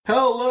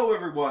Hello,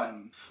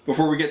 everyone!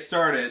 Before we get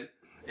started,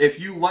 if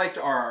you liked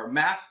our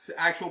Masks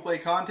actual play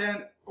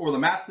content, or the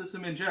Mask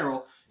system in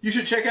general, you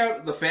should check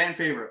out the fan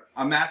favorite,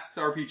 a Masks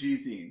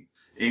RPG zine.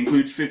 It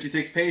includes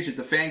 56 pages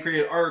of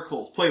fan-created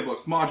articles,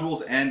 playbooks,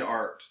 modules, and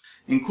art,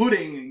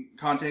 including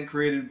content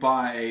created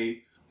by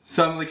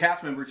some of the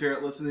cast members here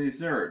at Listen to These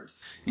Nerds,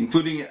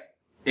 including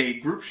a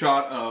group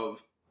shot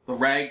of the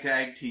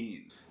Ragtag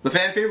Team. The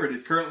fan favorite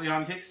is currently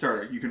on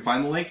Kickstarter. You can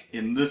find the link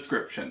in the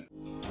description.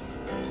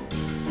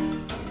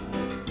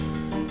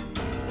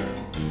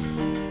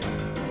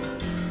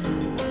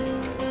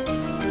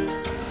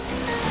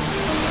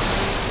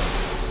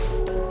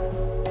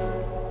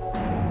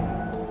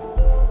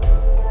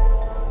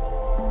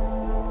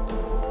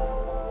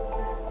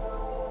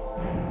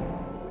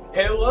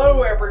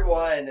 Hello,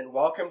 everyone, and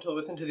welcome to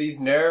Listen to These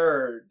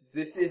Nerds.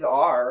 This is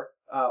our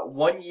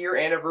 1-year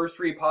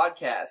anniversary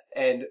podcast,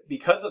 and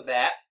because of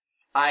that,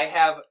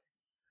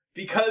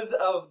 because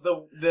of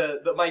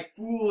my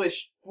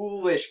foolish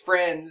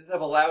friends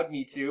have allowed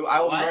me to,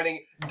 I will be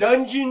running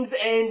Dungeons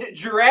and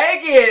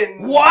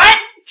Dragons. What?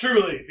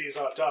 Truly, these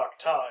are dark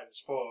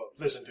times for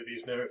Listen to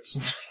These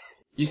Nerds.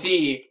 You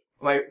see,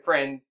 my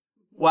friends,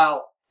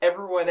 while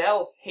everyone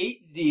else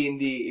hates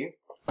D&D,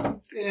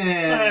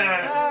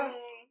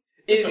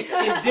 is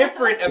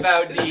indifferent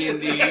about D&D.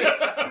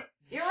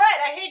 You're right,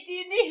 I hate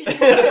D&D.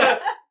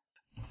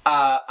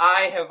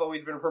 I have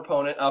always been a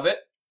proponent of it,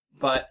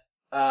 but,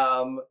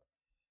 and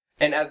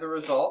as a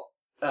result,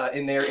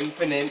 in their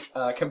infinite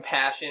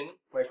compassion,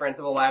 my friends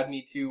have allowed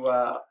me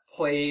to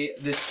play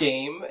this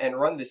game and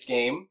run this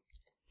game.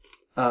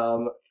 We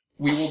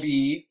will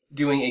be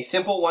doing a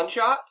simple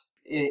one-shot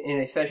in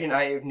a session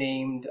I have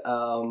named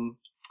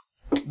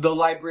The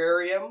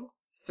Librarium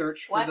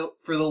Search for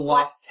the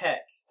Lost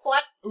Text.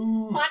 What?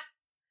 Ooh. What?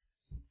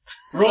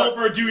 Roll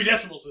for a Dewey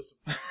Decimal System.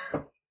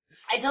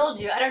 I told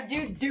you, I don't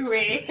do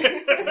Dewey.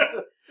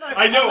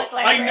 I know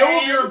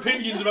of your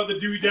opinions about the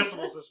Dewey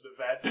Decimal System,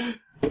 man.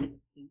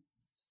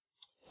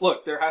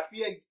 Look, there has to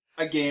be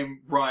a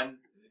game run,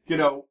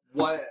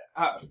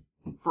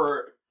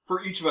 for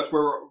each of us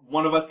where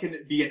one of us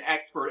can be an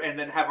expert and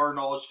then have our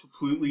knowledge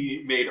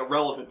completely made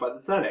irrelevant by the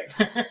setting.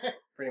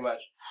 Pretty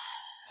much.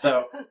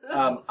 So,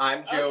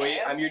 I'm Joey,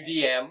 Okay. I'm your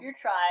DM. You're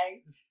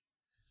trying.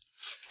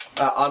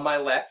 On my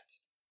left,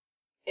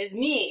 Is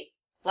me,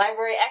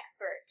 library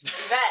expert,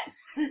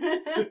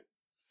 Yvette.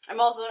 I'm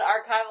also an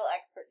archival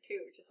expert too,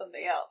 which is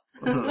something else.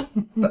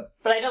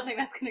 But I don't think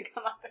that's going to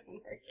come up in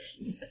our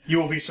games. You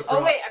will be surprised.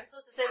 Oh wait, I'm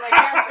supposed to say my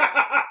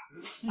character.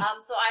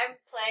 So I'm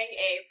playing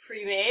a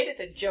pre-made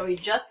that Joey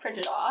just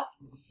printed off.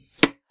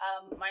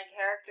 My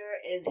character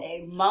is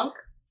a monk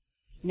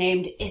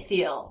named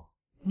Ithiel.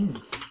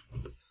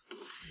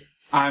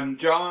 I'm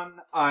John.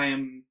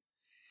 I'm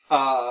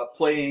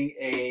playing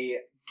a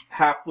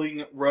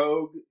halfling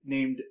rogue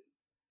named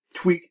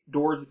Tweak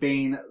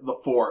Doorsbane the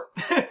Fourth.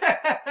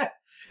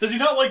 Does he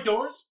not like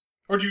doors?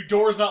 Or do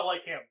doors not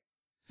like him?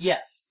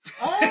 Yes.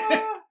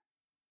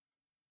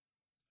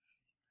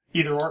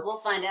 Either or.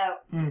 We'll find out.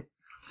 I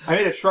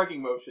made a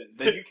shrugging motion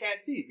that you can't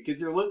see because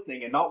you're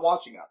listening and not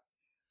watching us.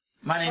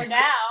 My For name's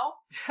now,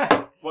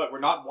 What? We're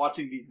not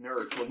watching these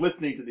nerds. We're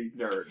listening to these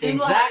nerds. soon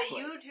we'll have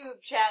Exactly. a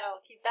YouTube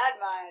channel. Keep that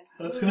in mind.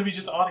 That's gonna be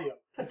just audio.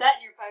 Put that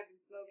in your pipe and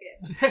smoke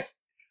it.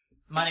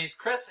 My name's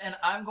Chris, and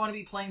I'm going to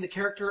be playing the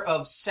character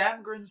of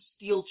Samgren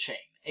Steelchain,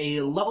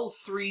 a level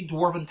 3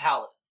 dwarven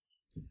paladin.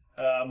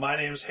 My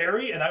name's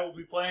Harry, and I will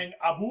be playing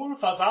Abul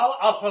Fazal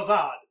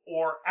Al-Fazad,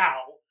 or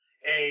Al,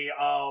 a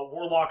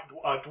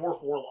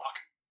dwarf warlock.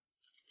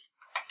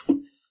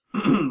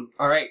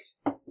 alright.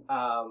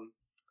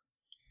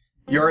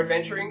 Your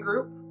adventuring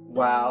group,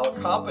 while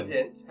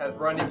competent, has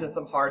run into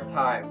some hard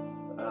times.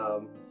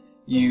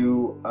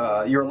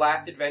 Your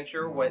last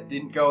adventure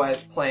didn't go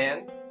as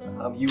planned.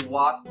 You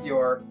lost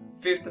your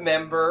 5th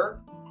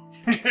member,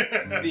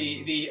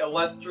 the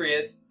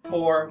illustrious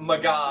poor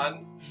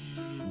Magan.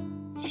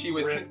 She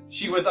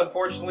was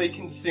unfortunately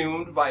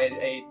consumed by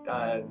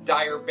a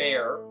dire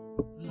bear.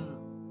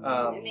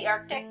 In the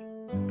Arctic?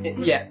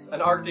 Yes,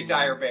 an Arctic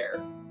dire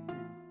bear.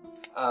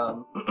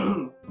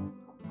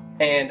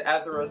 And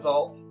as a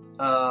result,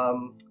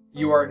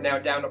 you are now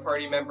down a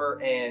party member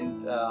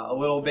and a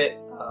little bit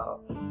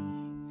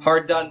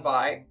hard done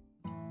by.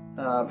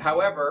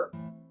 However,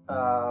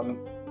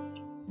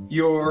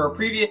 your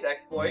previous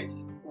exploits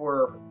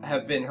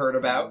have been heard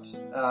about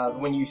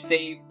when you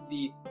saved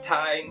the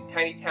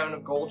tiny town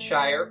of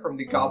Goldshire from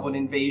the Goblin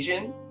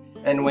invasion,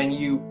 and when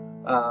you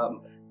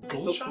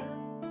Goldshire?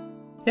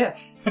 yeah.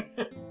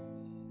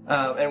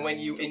 And when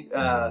you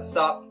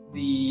stopped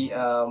the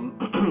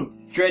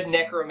Dread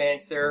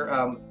Necromancer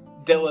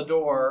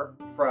Delador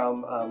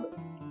from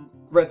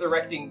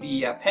resurrecting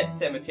the Pet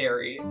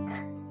Cemetery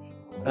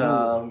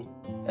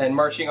and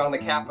marching on the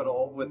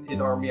capital with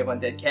his army of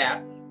undead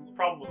cats. The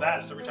problem with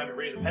that is every time you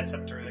raise a pet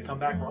cemetery, they come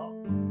back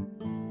wrong.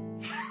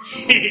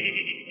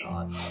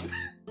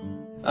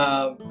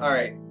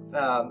 Alright.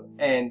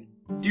 And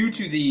due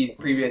to these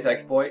previous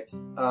exploits,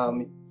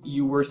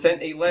 you were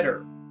sent a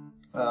letter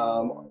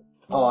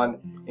on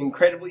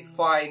incredibly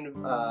fine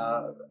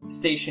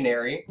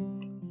stationery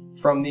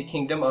from the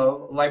kingdom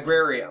of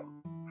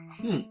Librarium.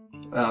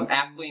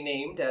 Aptly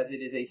named, as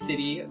it is a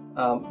city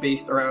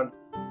based around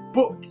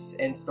books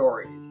and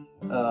stories.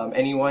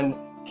 Anyone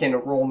can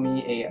roll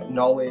me a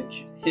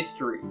knowledge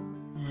history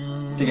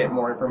to get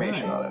more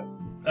information on it.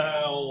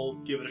 I'll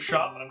give it a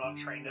shot, but I'm not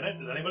trained in it.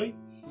 Does anybody?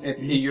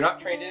 If you're not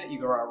trained in it, you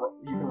can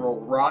roll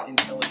raw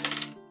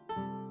intelligence.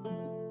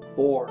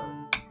 4.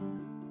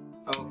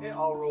 Okay,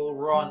 I'll roll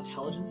raw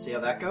intelligence, see how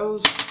that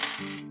goes.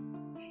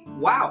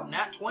 Wow,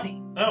 nat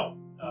 20. No,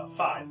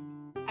 5.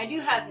 I do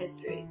have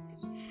history,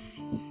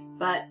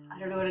 but I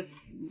don't know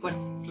what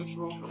to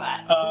roll for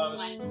that.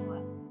 Minus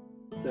 1.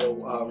 So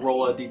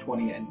roll a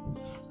d20 and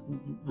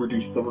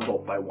reduce the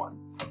result by 1.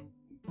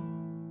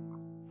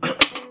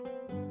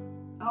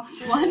 Oh,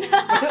 it's 1.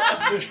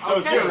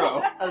 Okay.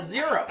 0. A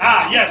 0.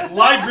 Yes,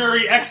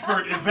 library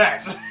expert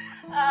Yvette.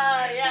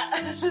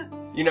 Yeah.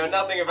 You know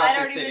nothing about I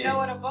don't the city. even know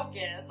what a book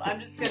is. I'm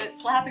just good at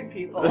slapping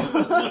people.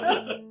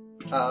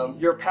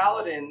 Your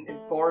paladin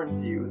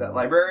informs you that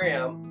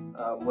Librarium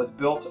was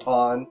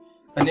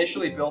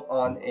initially built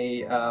on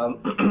a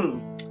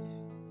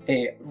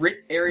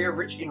area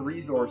rich in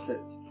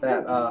resources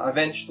that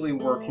eventually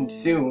were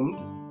consumed,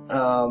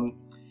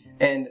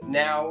 and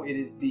now it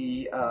is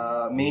the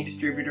main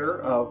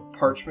distributor of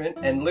parchment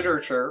and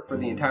literature for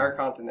the entire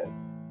continent.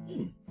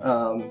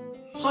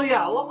 So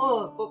yeah, a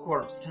lot of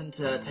bookworms tend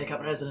to take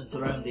up residence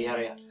around the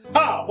area.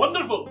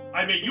 Wonderful!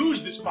 I may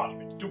use this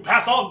parchment to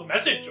pass on the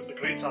message of the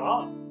Great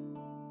Saran.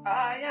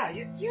 Yeah,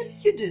 you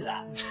do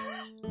that.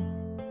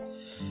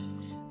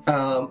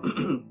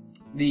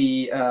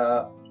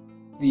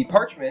 The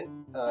parchment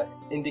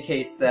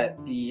indicates that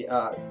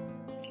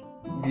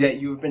that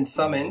you have been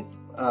summoned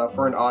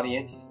for an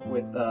audience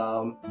with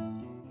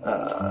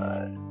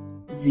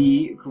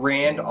the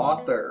Grand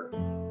Author.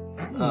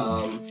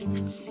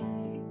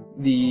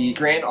 The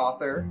Grand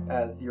Author,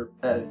 as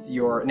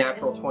your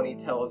natural 20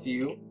 tells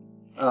you,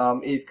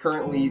 is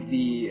currently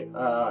the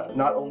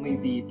not only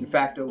the de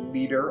facto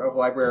leader of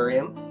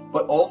Librarium,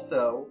 but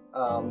also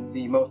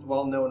the most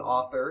well-known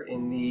author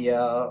on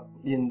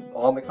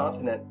the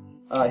continent.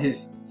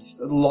 His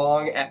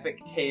long,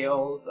 epic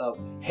tales of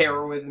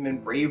heroism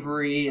and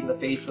bravery in the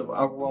face of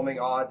overwhelming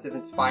odds have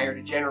inspired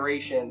a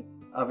generation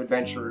of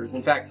adventurers.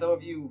 In fact, some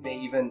of you may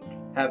even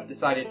have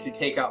decided to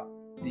take up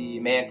the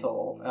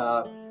mantle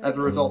as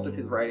a result of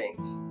his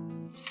writings.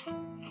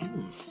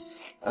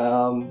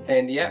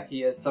 And yeah,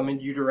 he has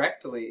summoned you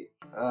directly.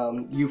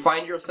 You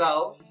find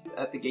yourselves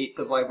at the gates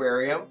of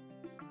Librarium.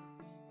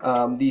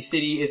 The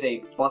city is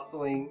a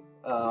bustling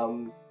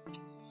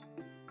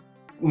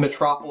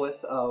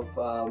metropolis of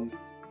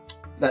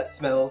that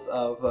smells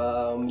of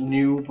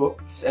new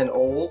books and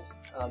old.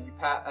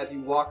 As you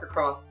walk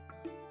across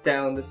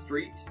down the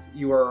streets,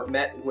 you are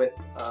met with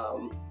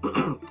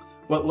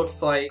what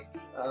looks like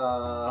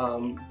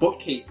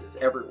bookcases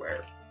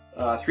everywhere.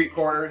 Street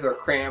corners are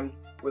crammed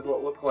with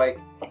what look like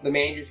the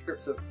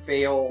manuscripts of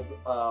failed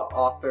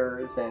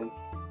authors and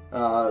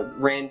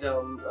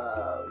random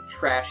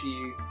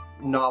trashy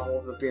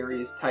novels of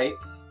various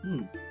types.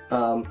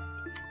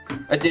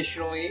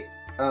 Additionally,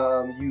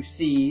 you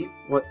see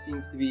what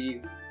seems to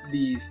be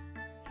these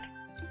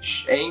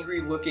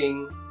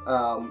angry-looking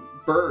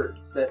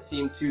birds that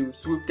seem to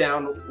swoop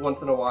down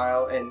once in a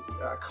while and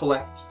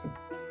collect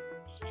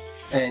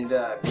and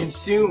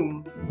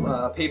consume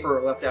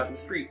paper left out in the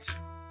streets.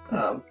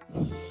 A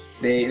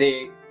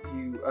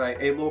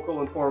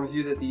local informs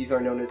you that these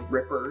are known as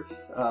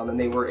rippers, and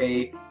they were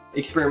a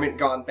experiment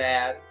gone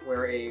bad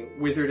where a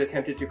wizard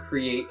attempted to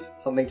create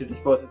something to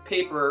dispose of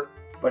paper,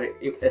 but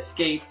it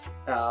escaped,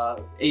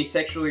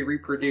 asexually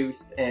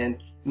reproduced,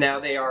 and now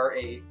they are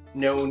a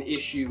known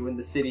issue in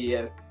the city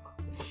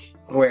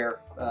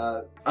where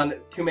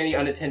too many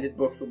unattended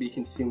books will be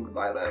consumed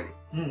by them.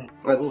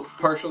 That's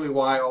partially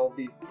why all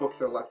these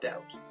books are left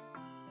out.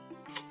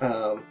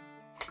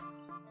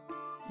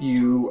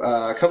 You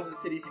come to the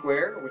city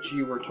square, which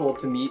you were told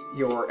to meet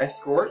your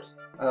escort,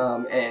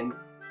 and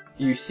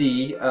you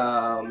see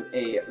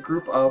a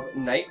group of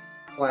knights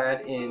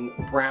clad in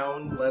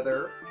brown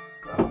leather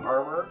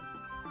armor,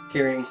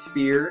 carrying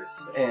spears,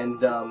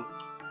 and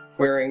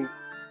wearing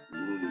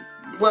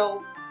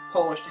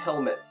well-polished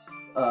helmets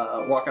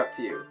walk up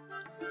to you.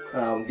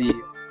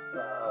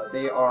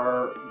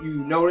 You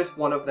notice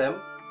one of them,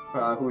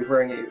 who is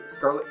wearing a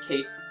scarlet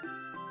cape.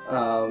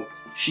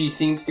 She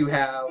seems to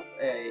have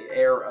an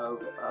air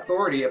of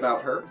authority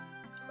about her,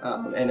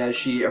 and as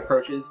she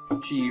approaches,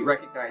 she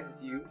recognizes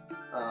you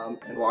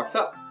and walks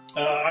up.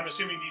 I'm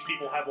assuming these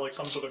people have like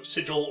some sort of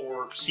sigil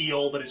or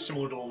seal that is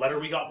similar to the letter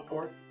we got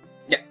before?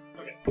 Yeah.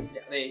 Okay.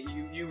 Yeah,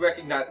 you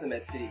recognize them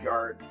as city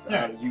guards.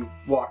 Yeah. You've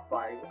walked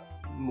by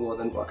more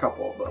than a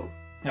couple of them.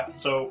 Yeah,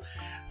 so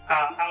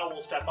Al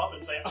will step up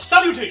and say,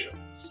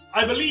 "Salutations!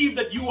 I believe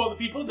that you are the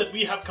people that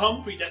we have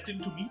come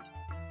predestined to meet."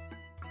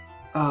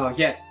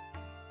 Yes.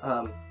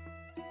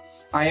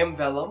 I am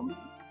Vellum,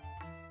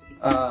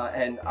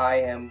 and I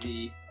am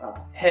the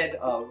head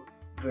of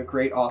the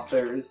Great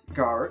Author's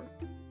Guard.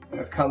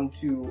 have come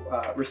to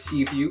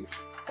receive you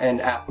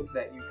and ask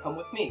that you come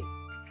with me.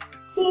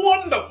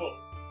 Wonderful!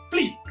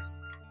 Please!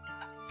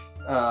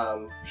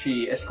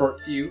 She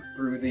escorts you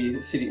through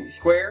the city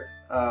square,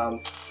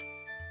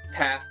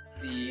 past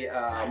the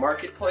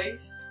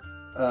marketplace,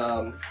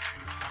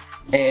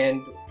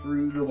 and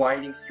through the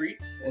winding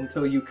streets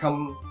until you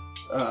come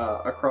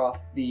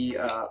across the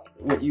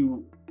what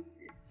you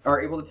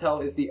are able to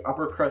tell is the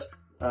upper crust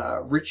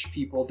rich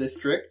people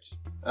district.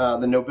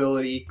 The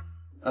nobility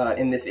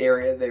in this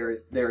area,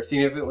 there are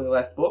significantly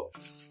less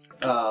books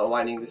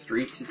lining the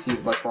streets. It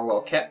seems much more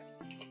well kept.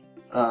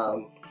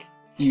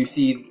 You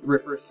see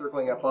rippers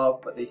circling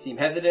above, but they seem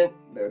hesitant.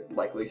 There's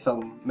likely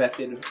some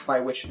method by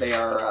which they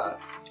are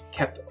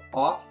kept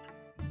off.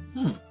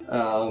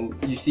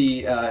 You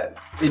see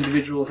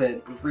individuals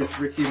in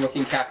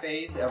ritzy-looking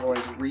cafes.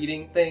 Everyone's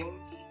reading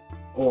things,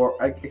 or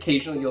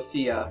occasionally you'll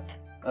see a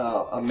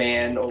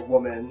man or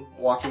woman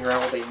walking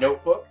around with a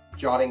notebook,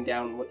 jotting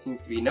down what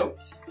seems to be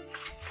notes.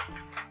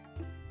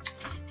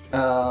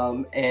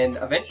 And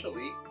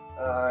eventually,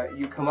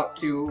 you come up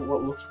to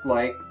what looks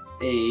like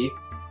a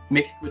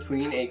mixed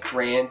between a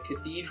grand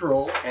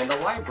cathedral and a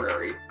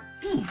library.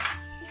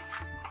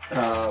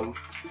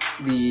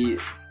 The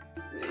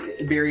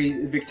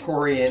very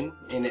Victorian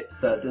in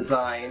its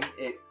design.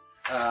 It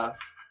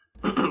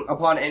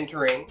upon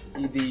entering,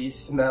 the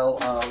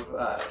smell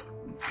of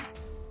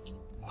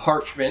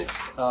parchment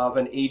of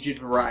an aged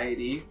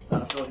variety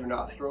fills your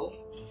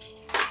nostrils.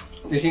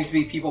 There seems to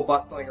be people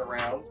bustling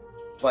around,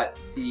 but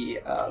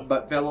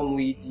Vellum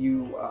leads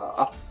you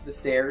up the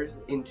stairs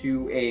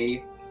into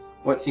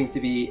what seems to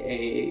be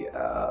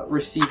a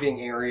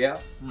receiving area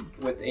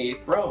with a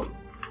throne.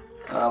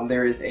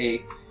 There is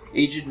a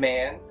aged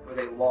man with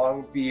a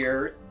long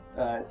beard.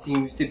 It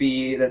seems to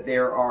be that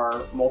there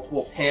are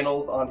multiple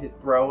panels on his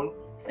throne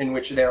in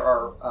which there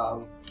are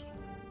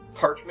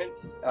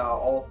parchments,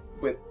 all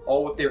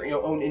with their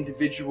own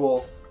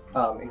individual,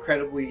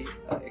 incredibly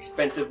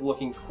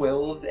expensive-looking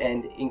quills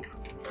and ink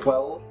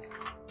quells.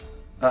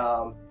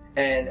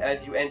 And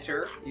as you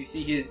enter, you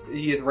see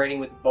he is writing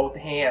with both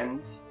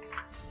hands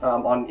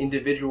on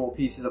individual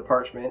pieces of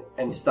parchment,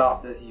 and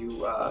stops as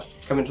you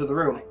come into the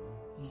room.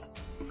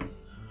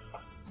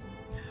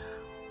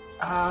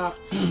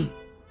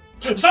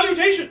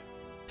 Salutations!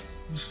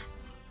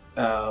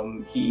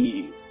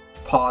 He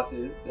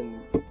pauses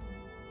and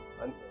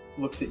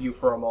looks at you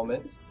for a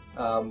moment.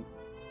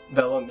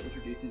 Vellum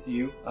introduces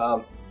you.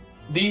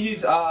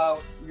 These,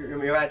 Your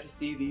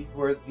Majesty, these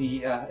were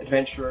the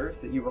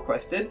adventurers that you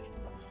requested.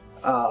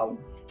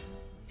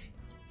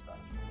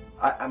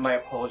 My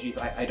apologies,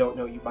 I don't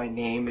know you by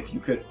name. If you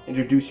could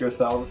introduce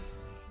yourselves.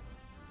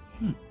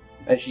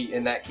 And she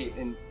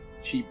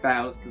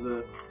bows to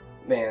the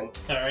man.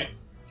 Alright.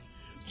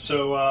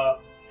 So,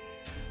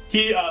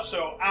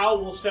 so Al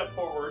will step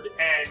forward,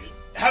 and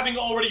having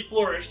already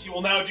flourished, he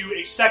will now do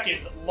a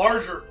second,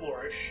 larger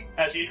flourish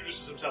as he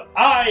introduces himself.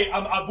 I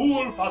am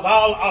Abul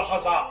Fazal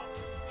Al-Hazad,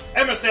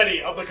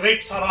 emissary of the Great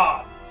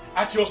Sarad,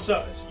 at your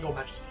service, Your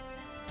Majesty.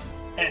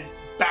 And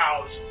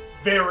bows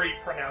very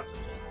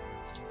pronounceably.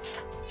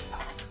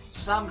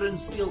 Samgren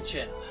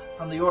Steelchin,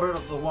 from the Order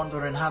of the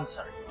Wander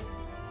Enhancer.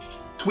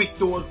 Tweak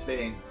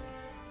Dornbane,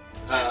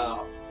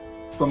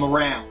 from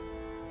around.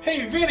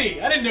 Hey,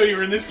 Vinny! I didn't know you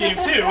were in this game,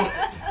 too!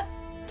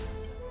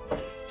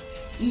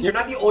 You're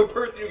not the only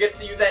person who gets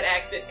to use that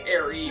accent,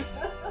 Harry.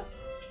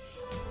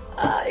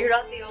 You're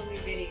not the only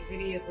Vinny.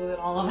 Vinny is with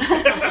all of us.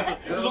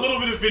 There's a little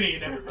bit of Vinny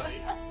in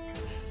everybody.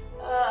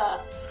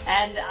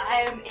 And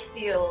I am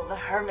Ithiel the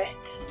Hermit.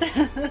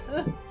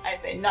 I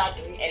say not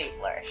doing any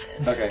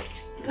flourishes. Okay.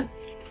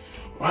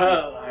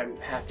 Well, I'm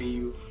happy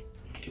you've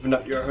given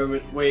up your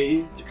hermit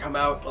ways to come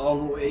out all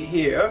the way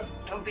here.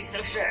 Don't be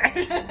so sure.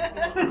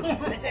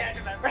 I say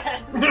under my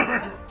breath.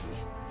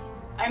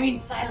 I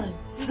mean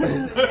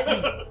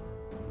silence.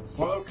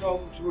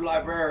 Welcome to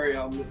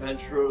Librarium,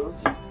 adventurers.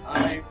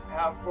 I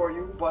have for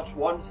you but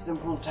one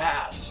simple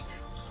task.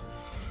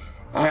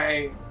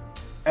 I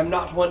am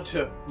not one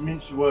to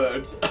mince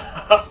words,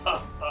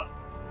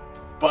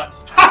 but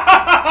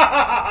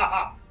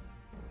I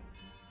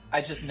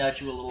just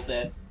nudge you a little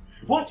bit.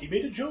 What? He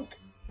made a joke.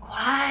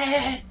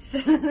 Quiet.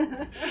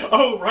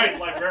 Oh, right,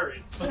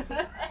 librarians.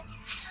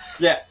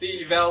 yeah,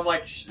 the Vel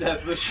has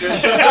the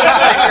shush.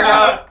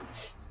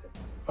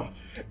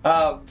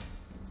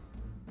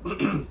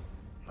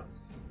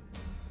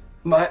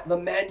 The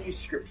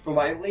manuscript for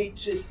my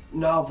latest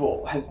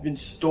novel has been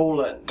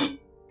stolen.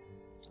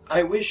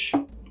 I wish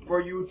for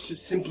you to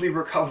simply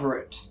recover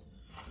it.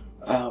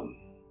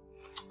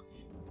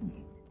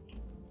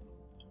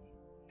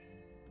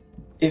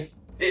 If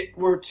it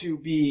were to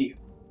be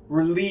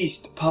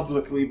released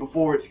publicly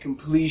before its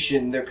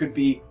completion, there could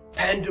be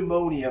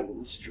pandemonium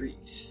in the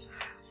streets.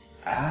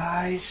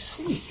 I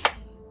see.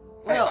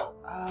 Well,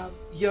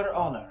 Your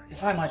Honor,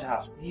 if I might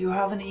ask, do you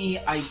have any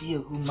idea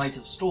who might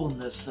have stolen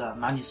this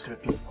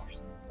manuscript of yours?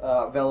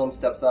 Vellum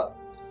steps up.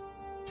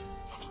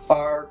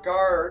 Our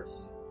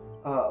guards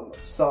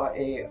saw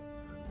a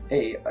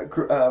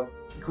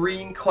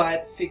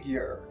green-clad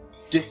figure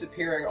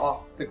disappearing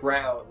off the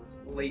grounds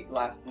late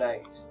last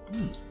night.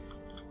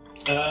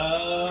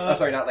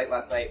 Sorry. Not late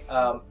last night.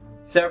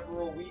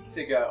 Several weeks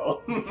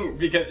ago,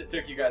 because it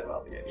took you guys a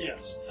while to get here.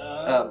 Yes.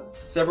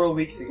 Several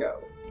weeks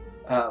ago.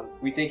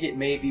 We think it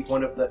may be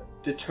one of the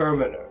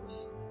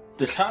Determiners.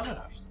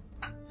 Determiners?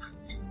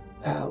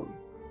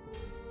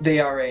 They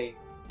are a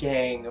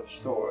gang of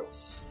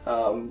sorts,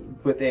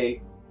 with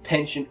a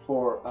penchant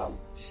for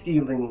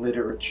stealing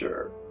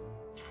literature.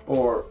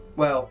 Or,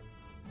 well,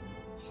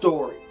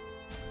 stories.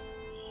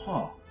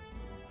 Huh.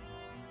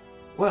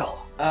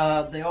 Well,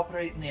 they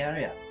operate in the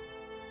area.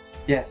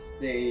 Yes,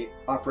 they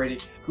operate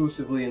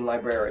exclusively in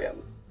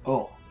Librarium.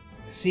 Oh,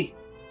 I see.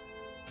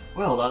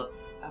 Well,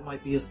 that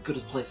might be as good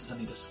a place as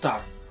any to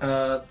start.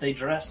 They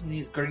dress in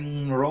these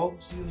green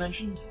robes you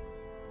mentioned?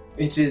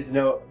 It is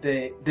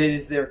that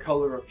is their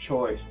color of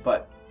choice,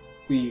 but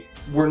we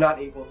were not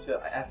able to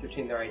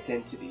ascertain their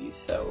identities,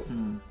 so...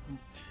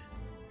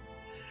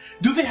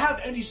 Do they have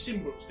any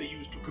symbols they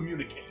use to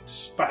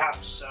communicate?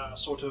 Perhaps a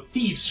sort of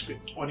thieves'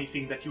 script or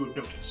anything that you have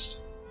noticed?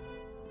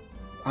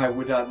 I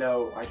would not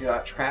know. I do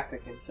not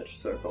traffic in such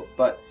circles,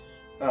 but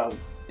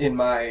in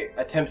my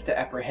attempts to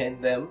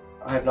apprehend them,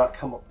 I have not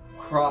come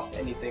across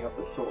anything of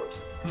the sort.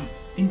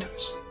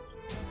 Interesting.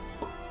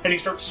 And he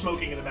starts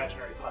smoking an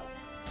imaginary pipe.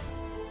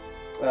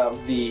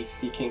 The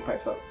king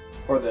pipes up,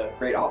 or the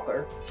great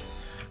author.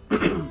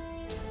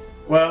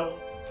 Well,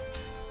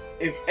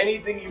 if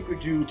anything you could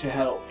do to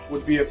help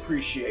would be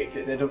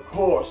appreciated, and of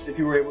course, if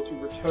you were able to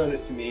return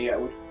it to me, I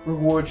would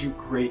reward you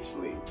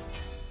greatly.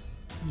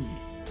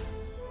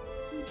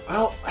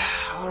 Well,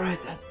 alright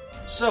then.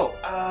 So,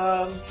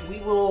 we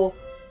will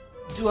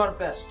do our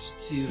best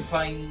to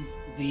find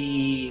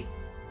the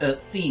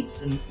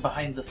thieves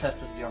behind the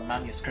theft of your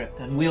manuscript,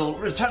 and we'll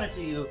return it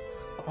to you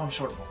upon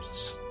short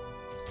notice.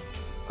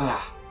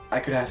 I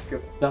could ask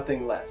of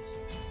nothing less.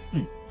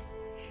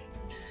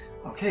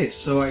 Okay,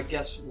 so I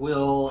guess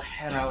we'll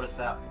head out at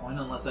that point,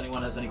 unless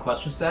anyone has any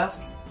questions to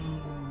ask.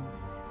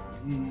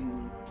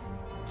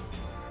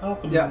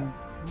 Yeah.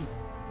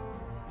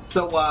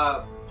 So,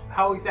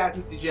 how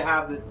exactly did you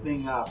have this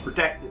thing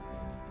protected?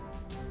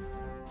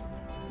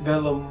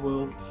 Vellum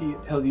will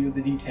tell you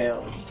the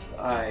details.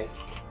 I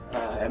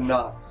am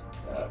not.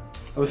 I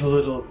was a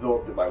little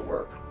absorbed in my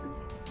work.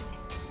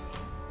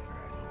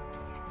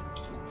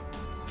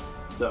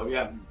 So,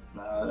 yeah,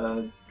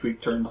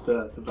 Tweak turns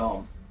to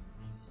Vellum.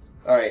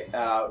 Alright,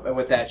 and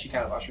with that, she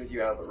kind of ushers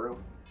you out of the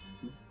room.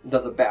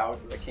 Does a bow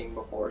to the king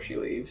before she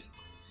leaves.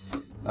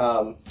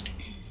 As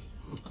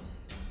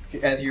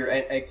you're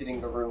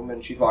exiting the room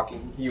and she's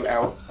walking you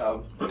out,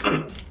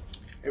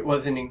 it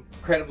was an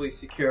incredibly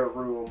secure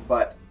room,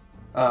 but,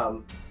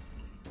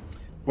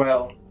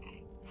 well,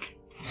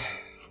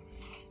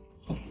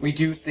 we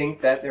do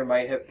think that there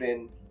might have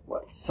been,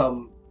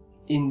 some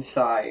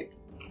inside,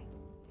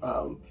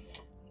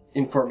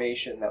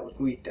 information that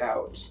was leaked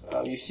out.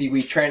 You see,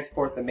 we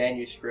transport the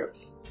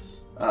manuscripts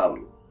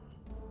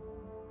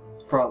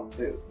from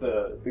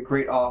the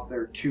great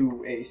author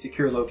to a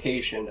secure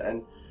location,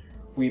 and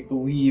we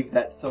believe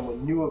that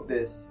someone knew of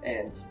this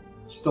and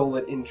stole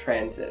it in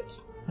transit.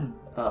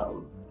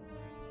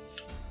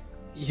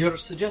 You're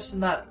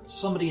suggesting that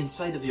somebody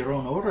inside of your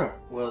own order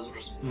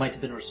might have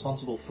been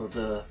responsible for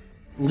the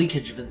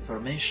leakage of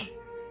information?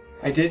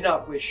 I did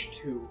not wish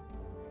to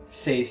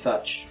say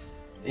such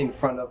in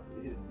front of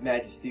His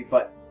Majesty,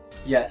 but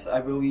yes,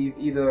 I believe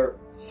either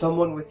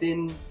someone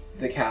within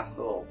the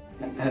castle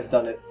has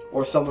done it,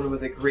 or someone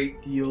with a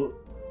great deal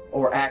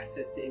or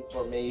access to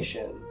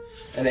information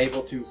and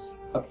able to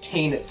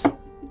obtain it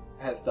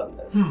has done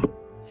this.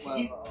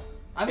 Well,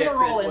 I'm gonna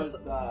roll in.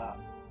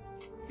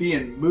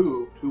 Being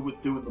moved, who was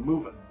doing the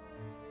moving?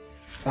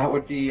 That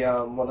would be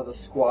one of the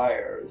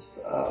squires.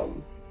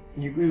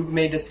 You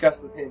may discuss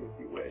with him if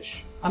you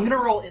wish. I'm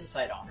gonna roll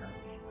insight on her.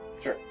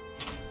 Sure.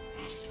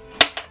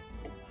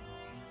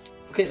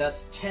 Okay,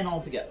 that's 10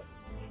 altogether.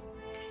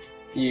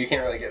 You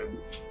can't really get a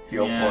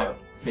feel for it.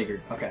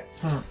 Figured. Okay.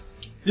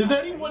 Is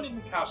there anyone in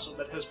the castle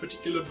that has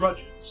particular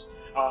grudges?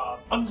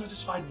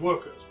 Unsatisfied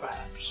workers,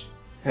 perhaps?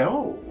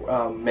 No.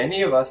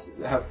 Many of us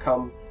have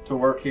come to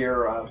work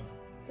here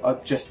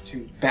just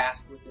to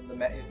bask within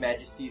His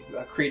Majesty's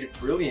creative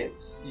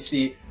brilliance. You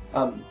see,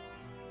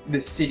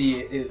 this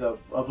city is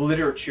of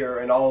literature,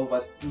 and all of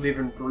us live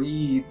and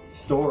breathe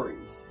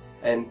stories.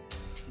 And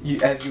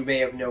as you may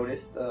have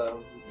noticed,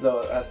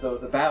 as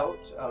those about,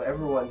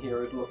 everyone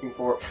here is looking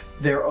for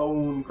their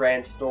own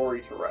grand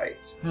story to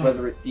write,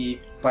 whether it be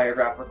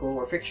biographical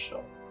or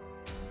fictional.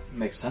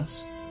 Makes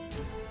sense.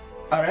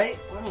 Alright,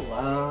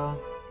 well,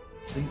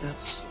 I think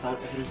that's about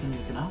everything you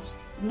can ask.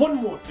 One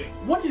more thing.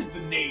 What is the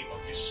name of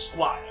this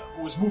squire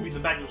who was moving the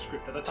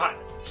manuscript at the time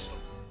it was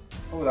stolen?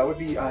 Oh, that would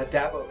be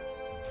Davos.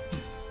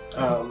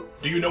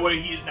 Do you know where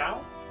he is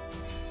now?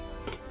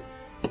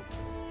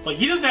 Like,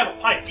 he doesn't have a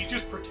pipe, he's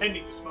just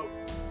pretending to smoke.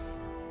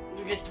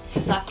 You're just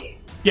sucking.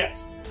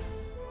 Yes.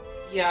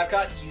 Yeah, I've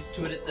gotten used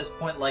to it at this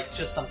point, like, it's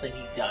just something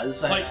he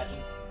does, I imagine.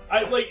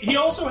 He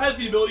also has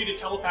the ability to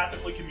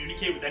telepathically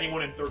communicate with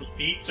anyone in 30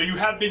 feet, so you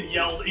have been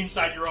yelled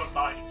inside your own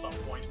mind at some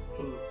point.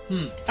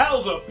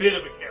 Hal's a bit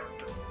of a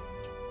character.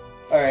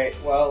 Alright,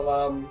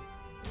 well,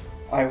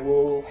 I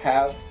will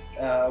have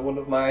one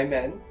of my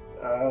men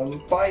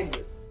find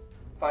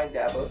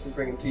Davos and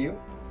bring him to you.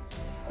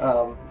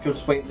 She'll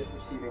just wait in this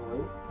receiving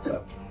room.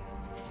 So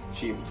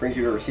she brings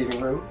you to a receiving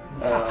room,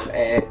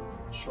 and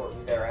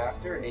shortly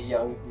thereafter, a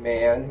young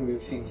man who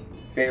seems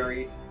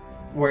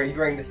where he's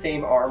wearing the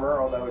same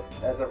armor, although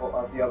as the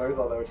others,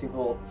 although it seems a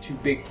little too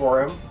big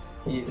for him.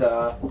 He's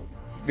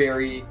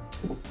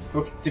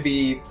looks to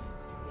be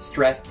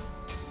stressed,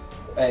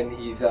 and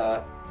he's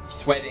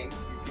sweating.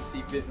 You can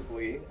see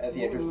visibly as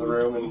he enters the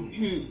room.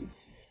 And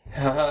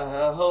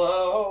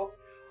hello.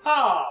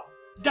 Ah,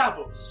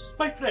 Davos,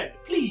 my friend,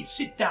 please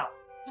sit down.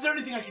 Is there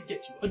anything I could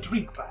get you? A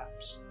drink,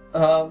 perhaps?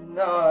 No,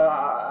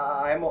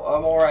 I'm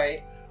all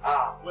right.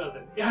 Ah, well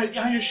then,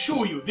 I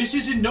assure you, this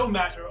is in no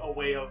matter a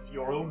way of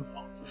your own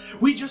fault.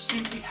 We just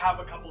simply have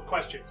a couple of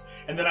questions,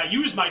 and then I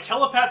use my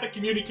telepathic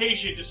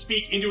communication to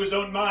speak into his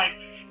own mind.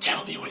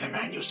 Tell me where the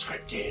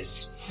manuscript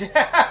is.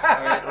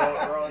 Alright,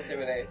 roll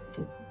intimidate.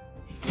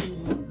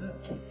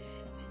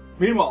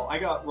 Meanwhile, I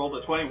got rolled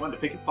a 21 to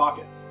pick his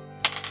pocket.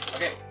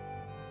 Okay.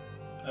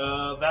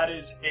 That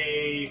is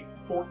a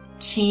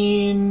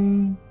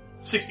 16.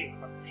 16?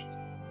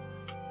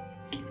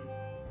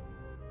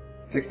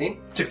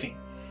 16.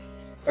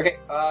 Okay,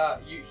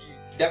 he's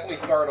definitely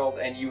startled,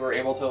 and you were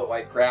able to,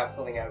 like, grab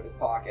something out of his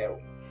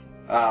pocket.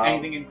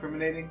 Anything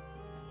incriminating?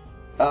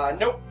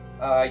 Nope.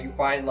 You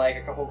find, like,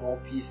 a couple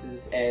gold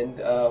pieces and,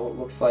 what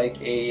looks like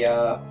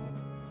a,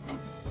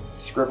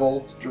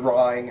 scribbled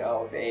drawing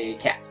of a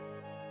cat.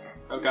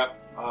 Okay.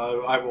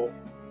 I will,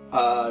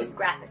 This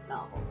graphic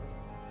novel.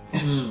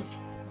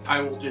 I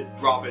will just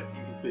drop it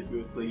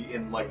inconspicuously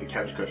in, like, the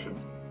couch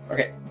cushions.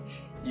 Okay.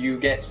 You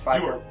get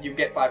 5 gold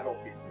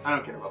pieces. I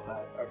don't care about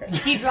that. Okay.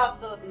 He drops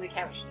those in the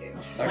couch too,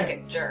 like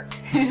a jerk.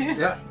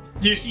 Yeah.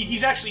 You see,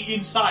 he's actually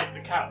inside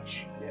the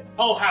couch. Yeah.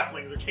 All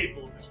halflings are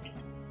capable of this feat.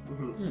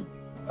 Mm-hmm.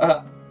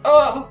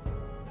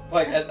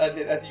 Like,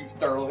 as you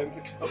startle him, he's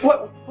like,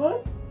 what?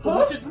 Well,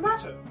 what is the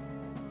matter?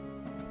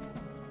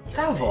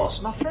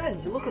 Davos, my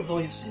friend, you look as though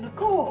you've seen a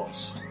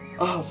ghost.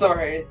 Oh,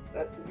 sorry.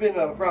 It's been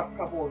a rough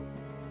couple of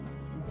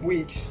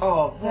weeks.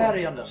 Oh,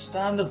 very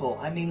understandable.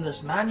 I mean,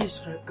 this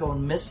manuscript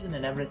going missing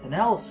and everything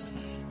else.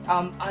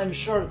 I'm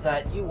sure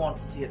that you want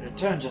to see it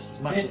return just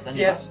as much as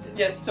any of us do.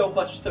 Yes, so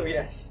much so,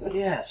 yes.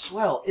 Yes,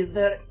 well, is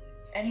there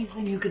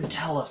anything you can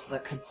tell us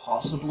that could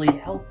possibly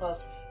help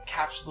us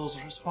catch those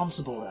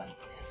responsible then?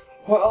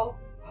 Well,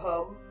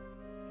 it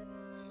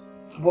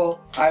was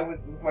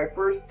my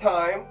first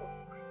time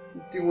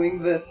doing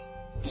this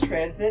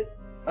transit,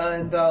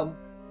 and, I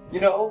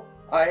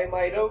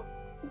might have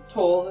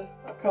told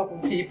a couple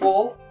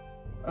people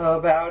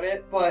about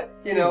it, but,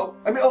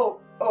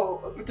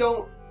 but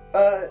don't,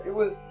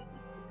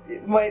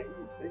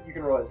 you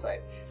can roll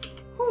insight.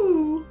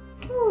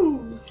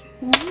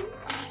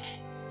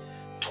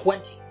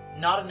 20.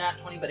 Not a nat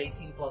 20, but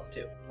 18 plus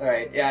 2.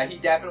 Alright, yeah, he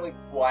definitely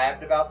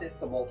blabbed about this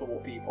to multiple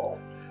people.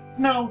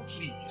 Now,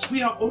 please,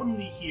 we are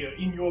only here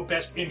in your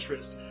best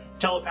interest.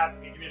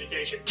 Telepathic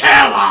communication.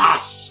 Tell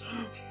us!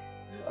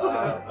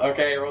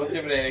 Okay, roll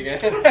intimidate again.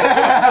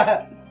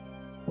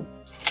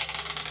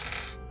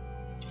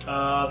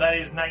 That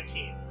is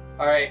 19.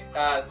 Alright,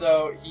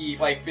 so he,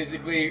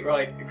 physically,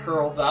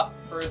 curls up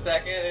for a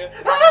second.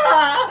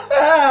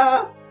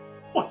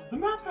 What is the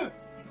matter?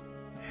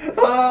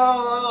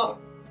 Oh,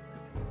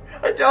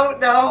 I don't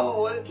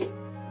know. It's just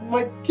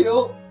my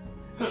guilt.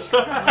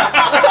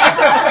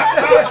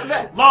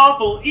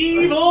 Lawful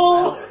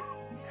evil!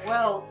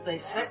 Well, they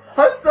said...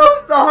 I'm so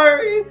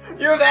sorry!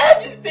 Your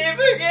Majesty,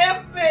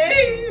 forgive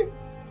me!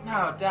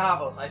 Now,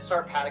 Davos, I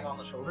start patting on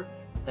the shoulder.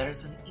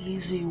 There's an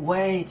easy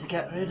way to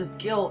get rid of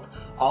guilt.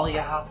 All you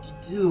have to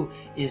do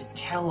is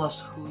tell us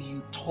who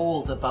you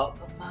told about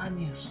the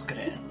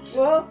manuscript.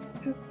 Well,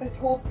 I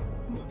told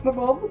my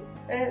mom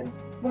and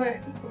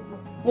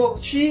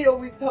she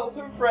always tells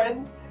her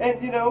friends,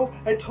 and,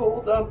 I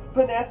told,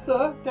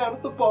 Vanessa down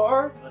at the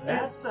bar.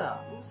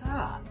 Vanessa? Who's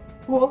that?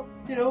 Well,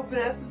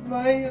 Vanessa's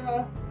my,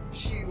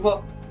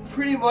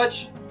 pretty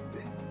much...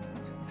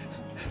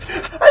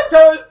 I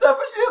tell her stuff,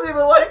 but she doesn't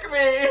even like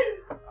me!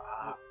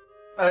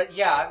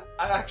 Yeah,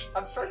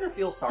 I'm starting to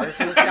feel sorry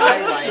for this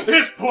guy,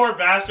 This poor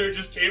bastard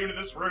just came into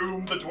this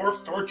room, the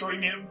dwarf's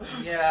torturing him.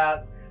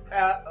 Yeah,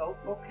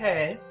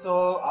 okay,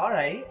 so,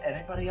 alright,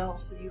 anybody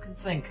else that you can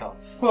think of?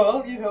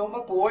 Well, my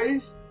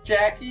boys,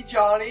 Jackie,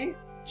 Johnny,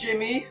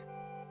 Jimmy,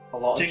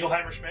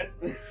 Jingleheimer Schmidt.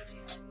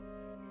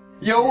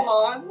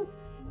 Johan.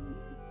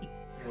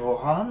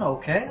 Johan,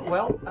 okay,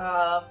 well,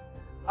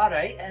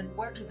 alright, and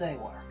where do they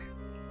work?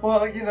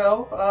 Well, it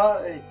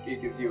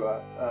gives you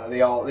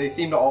they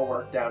seem to all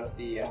work down at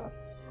the,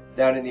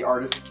 down in the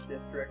artist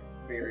district.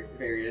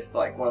 Various,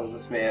 one of them's a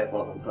smith,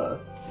 one of them's a,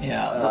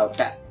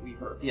 basket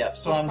weaver. Yeah,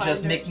 so I'm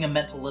just making a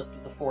mental list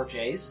of the 4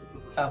 J's.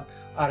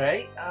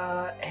 Alright,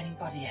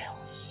 anybody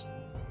else?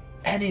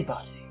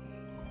 Anybody?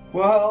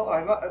 Well,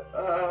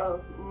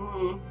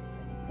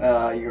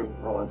 you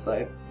can roll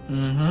insight.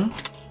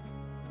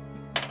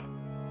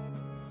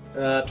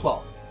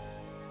 12.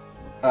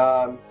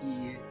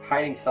 He's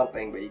hiding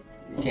something, but he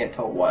You can't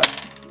tell what.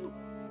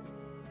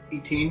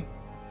 18.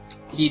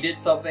 He did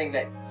something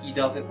that he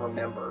doesn't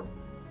remember.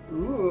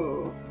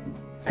 Ooh.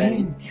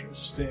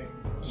 Interesting.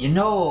 You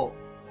know,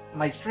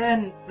 my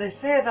friend, they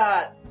say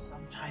that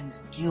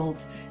sometimes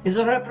guilt is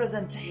a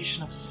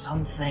representation of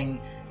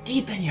something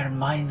deep in your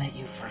mind that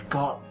you've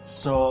forgotten.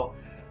 So,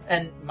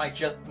 and my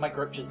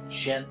grip just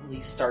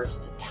gently starts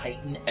to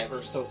tighten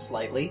ever so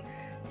slightly.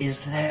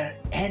 Is there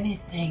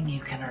anything you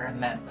can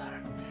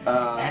remember?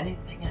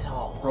 Anything at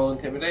all? Roll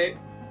intimidate.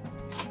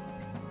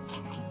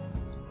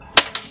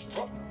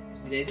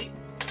 See Daisy?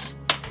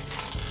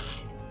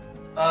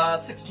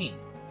 16.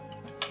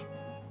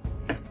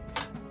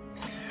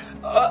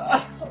 When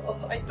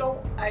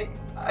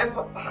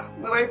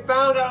I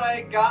found out I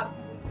had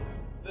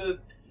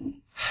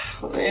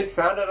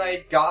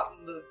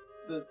gotten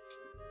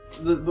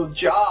the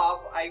job,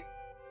 I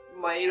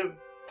might have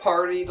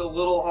partied a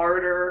little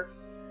harder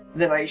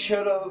than I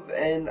should have,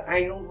 and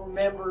I don't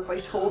remember if I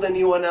told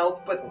anyone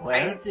else, but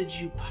Where did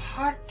you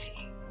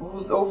party? It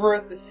was over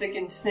at the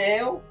Sickened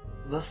Snail.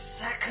 The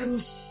second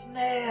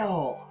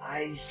snail.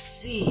 I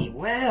see.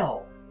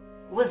 Well,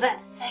 Was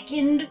that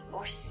second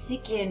or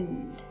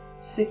sickened?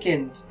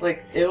 Sickened.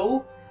 Like,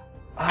 ill?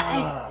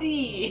 I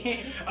see.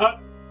 Out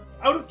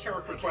of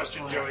character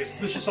question, Joey, since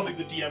this is something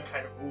the DM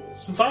kind of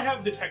rules. Since I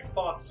have Detect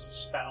Thoughts as a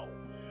spell,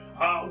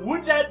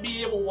 would that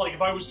be able, like,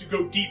 if I was to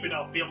go deep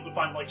enough, be able to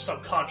find, like,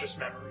 subconscious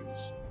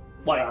memories?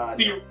 Like,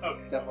 No.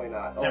 okay. Definitely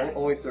not. Alright.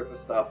 Only surface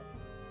stuff.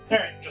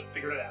 Alright, just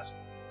figured I'd ask.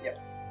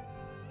 Yep.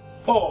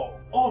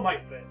 Oh, my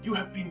friend, you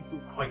have been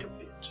through quite a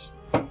bit.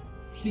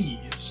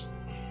 Please,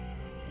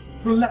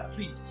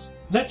 please,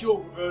 let your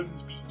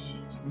burdens be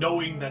eased,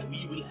 knowing that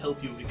we will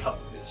help you recover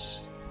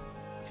this.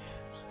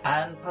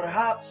 and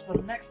perhaps for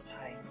next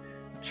time,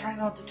 try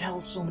not to tell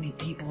so many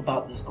people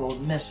about this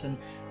gold missing,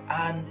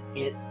 and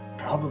it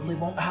probably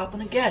won't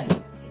happen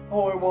again.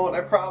 Oh, it won't,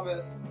 I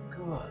promise.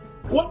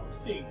 Good. One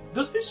thing,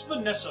 does this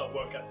Vanessa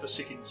work at the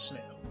Sickened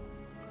Snail?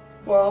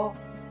 Well,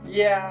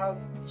 yeah,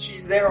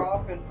 she's there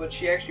often, but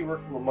she actually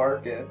works in the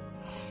market.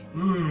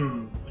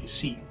 I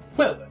see.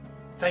 Well then,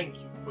 thank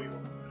you for your...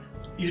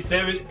 If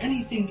there is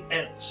anything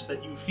else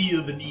that you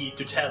feel the need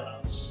to tell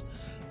us,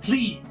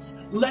 please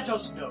let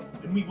us know,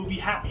 and we will be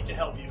happy to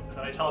help you. And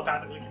I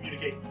telepathically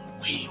communicate,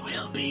 we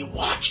will be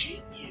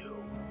watching you.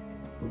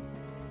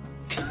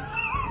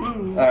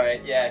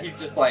 Alright, yeah, he's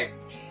just like,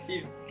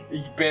 he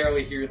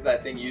barely hears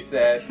that thing you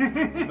said.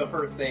 The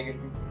first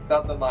thing,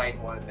 not the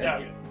mind one. And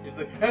Yeah. He's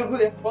like,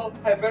 oh, well,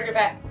 I better get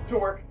back to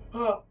work.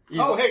 Oh,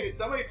 Oh, hey, did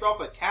somebody drop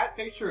a cat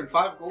picture and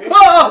 5 gold?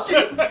 Oh,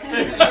 jeez!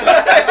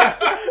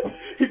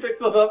 He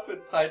picks it up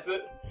and hides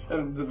it,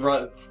 and then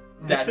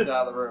dashes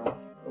out of the room.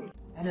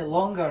 Any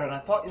longer, and I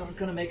thought you were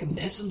going to make him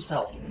piss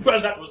himself.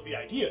 Well, that was the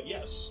idea,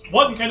 yes.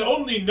 One can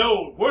only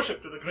know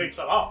worship to the great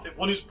Saraf if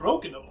one is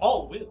broken of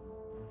all will.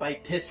 By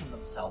pissing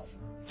himself.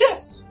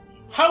 Yes!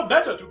 How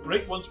better to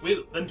break one's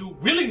will than to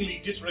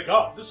willingly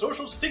disregard the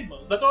social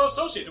stigmas that are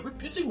associated with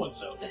pissing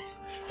oneself?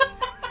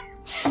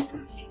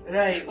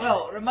 Right,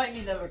 well, remind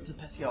me never to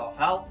piss you off,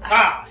 Al.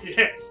 Ah,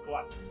 yes,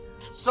 quite.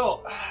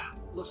 So,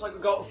 looks like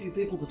we've got a few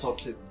people to talk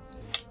to.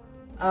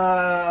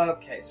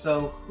 Okay,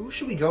 so who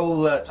should we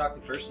go talk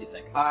to first, do you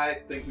think? I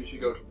think we should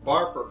go to the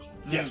bar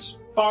first. Yes,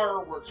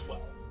 bar works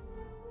well.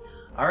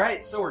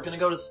 Alright, so we're gonna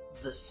go to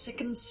the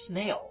Sickened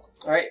Snail.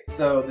 Alright,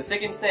 so the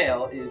Sickened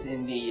Snail is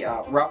in the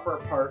rougher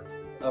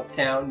parts of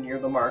town near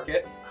the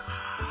market.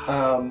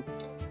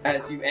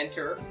 As you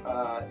enter,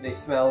 the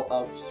smell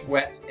of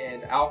sweat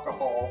and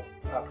alcohol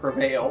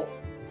prevail.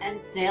 And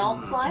snail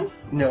slime?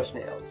 No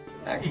snails,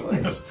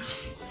 actually.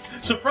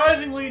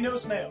 Surprisingly, no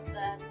snails.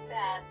 That's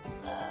bad.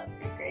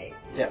 Great.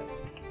 Yeah.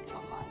 So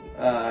fun.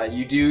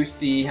 You do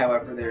see,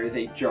 however, there is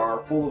a jar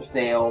full of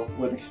snails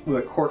with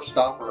a cork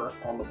stopper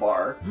on the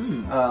bar.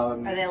 Are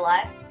they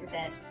alive or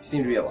dead?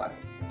 Seem to be alive.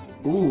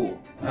 Ooh.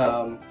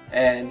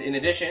 And in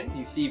addition,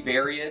 you see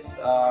various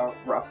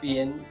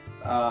ruffians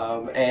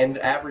and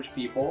average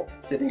people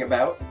sitting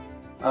about.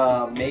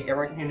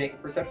 Everyone can make a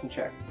perception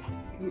check.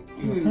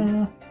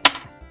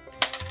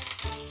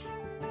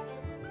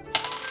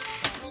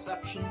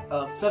 Perception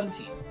of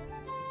 17.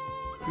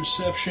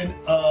 Perception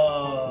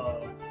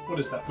of... what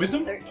is that,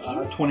 wisdom?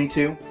 13.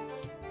 22.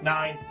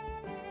 9.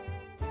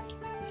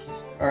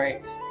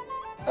 Alright.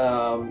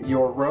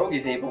 Your rogue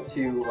is able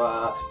to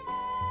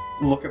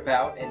look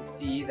about and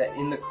see that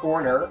in the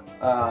corner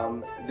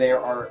there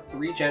are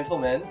 3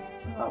 gentlemen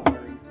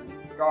wearing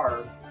green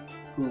scarves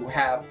who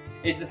have...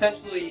 It's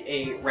essentially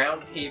a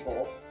round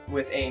table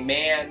with a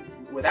man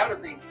without a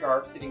green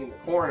scarf sitting in the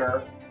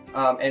corner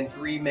and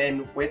 3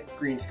 men with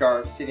green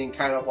scarves sitting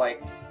kind of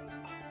like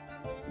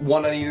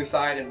one on either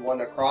side and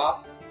one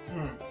across,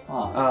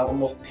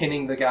 almost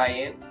pinning the guy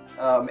in.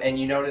 And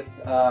you notice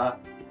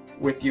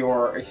with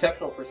your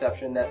exceptional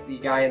perception that the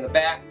guy in the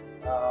back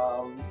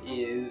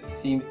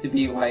seems to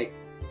be like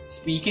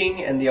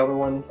speaking, and the other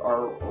ones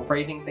are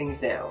writing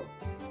things down.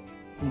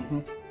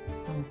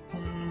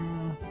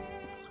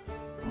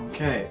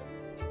 Okay.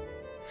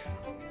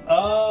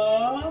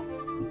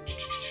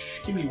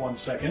 Give me 1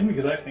 second,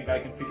 because I think I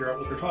can figure out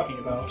what they're talking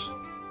about.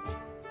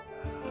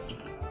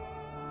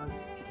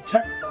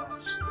 Detect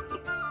thoughts.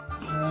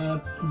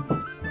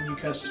 When you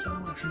cast a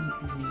spell action,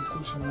 you can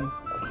close your mind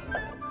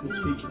to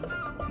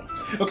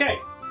speak. Okay,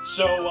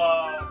 so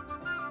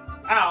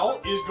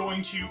Al is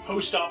going to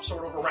post up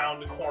sort of around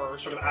the corner,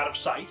 sort of out of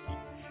sight,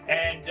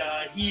 and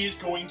he is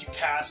going to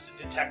cast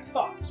Detect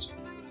Thoughts.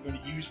 He's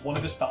going to use one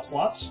of his spell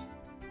slots,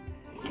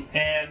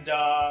 and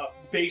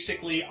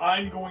basically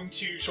I'm going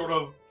to sort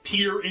of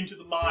peer into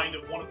the mind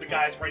of one of the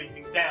guys writing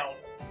things down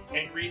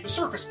and read the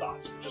surface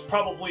thoughts, which is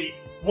probably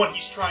what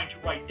he's trying to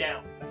write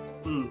down.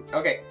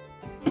 Okay.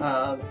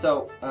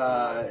 So,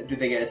 do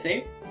they get a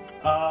save?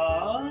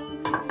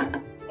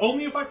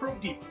 Only if I probe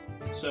deep.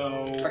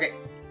 So... Okay.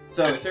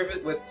 So,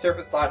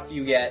 surface thoughts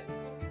you get,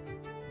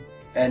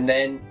 and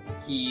then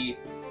he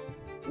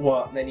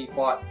fought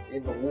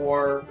in the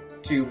war,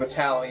 2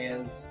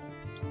 battalions,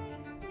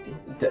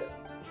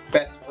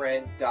 best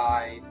friend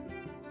died,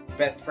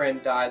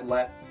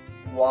 left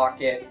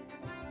Locket,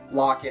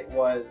 Locket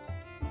was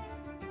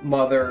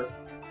mother,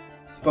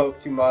 spoke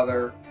to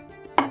mother.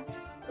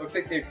 Looks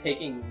like they're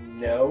taking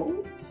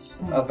notes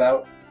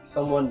about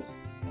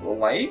someone's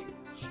life.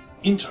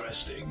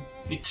 Interesting.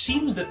 It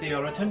seems that they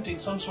are attempting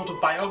some sort of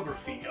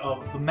biography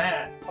of the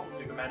man,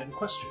 probably the man in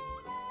question.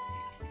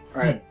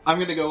 Alright, I'm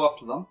going to go up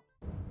to them.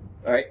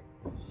 Alright.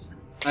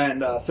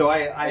 And so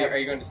Are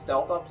you going to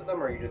stealth up to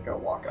them, or are you just going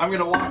to walk up? I'm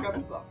going to walk up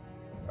to them.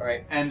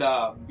 Alright. And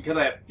because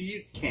I have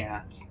Thieves'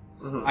 Cant,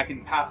 I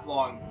can pass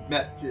along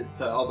messages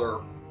to other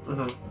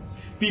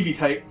thievy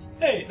types.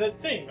 Hey, that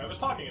thing I was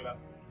talking about.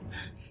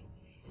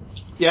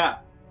 Yeah.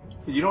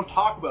 You don't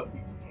talk about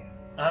Thieves'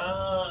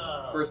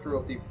 Cant. First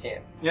rule of Thieves'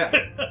 Cant. Yeah.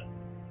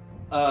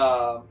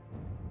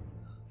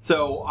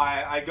 So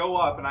I go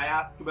up and I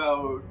ask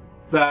about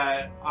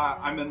that.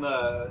 I'm in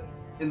the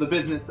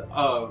business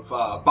of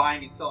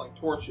buying and selling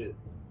torches.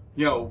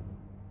 You know,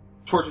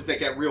 torches that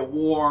get real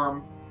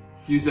warm.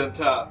 Use them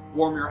to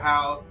warm your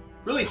house.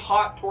 Really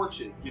hot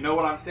torches. You know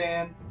what I'm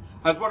saying?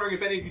 I was wondering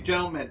if any of you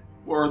gentlemen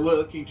were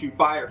looking to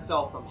buy or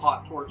sell some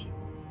hot torches.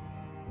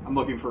 I'm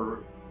looking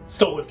for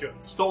stolen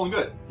goods. Stolen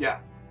goods. Yeah.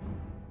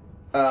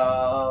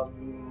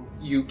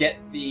 You get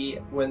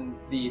when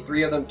the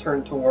 3 of them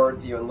turn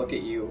towards you and look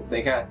at you,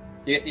 you get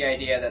the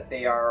idea that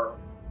they all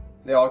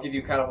give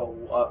you kind of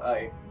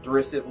a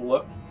derisive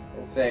look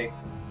and say,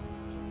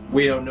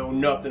 "We don't know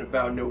nothing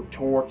about no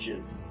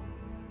torches.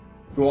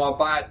 If you want to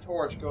buy a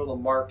torch, go to the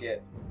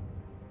market."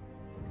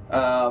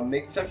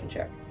 Make a perception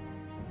check.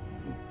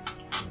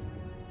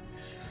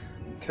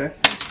 Okay.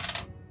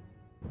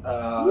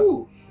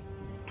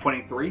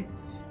 23.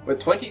 With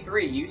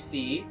 23, you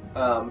see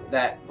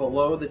that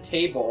below the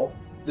table,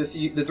 the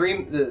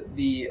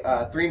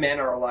 3 men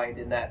are aligned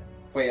in that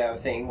way I was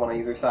saying, one on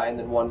either side and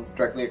then one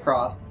directly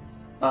across.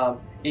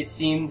 It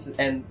seems,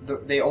 and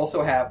they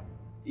also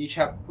each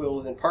have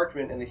quills and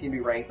parchment, and they seem to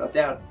be writing stuff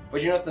down.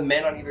 But you notice the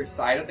men on either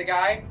side of the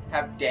guy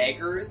have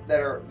daggers that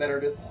are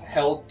just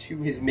held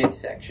to his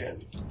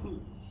midsection.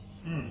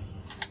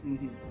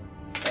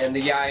 And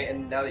the guy,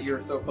 and now that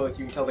you're so close,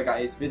 you can tell the guy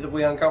is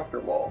visibly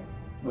uncomfortable,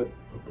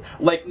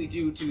 likely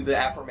due to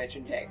the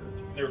aforementioned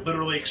daggers. They're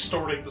literally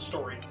extorting the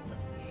story.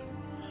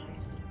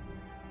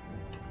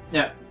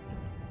 Yeah.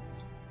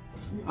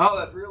 Oh,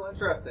 that's real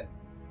interesting.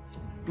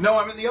 No,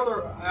 I'm in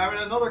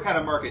another kind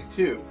of market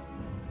too.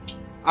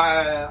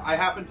 I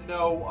happen to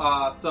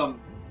know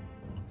some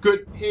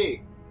good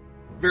pigs,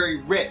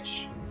 very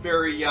rich,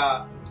 very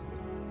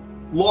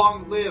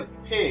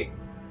long-lived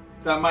pigs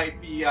that might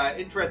be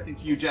interesting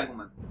to you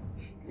gentlemen.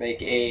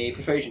 Make a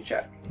persuasion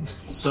check.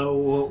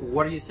 So,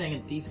 what are you saying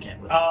in Thieves'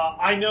 Camp?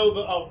 I know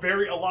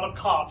a lot of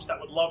cops that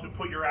would love to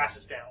put your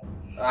asses down.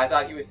 I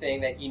thought he was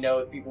saying that he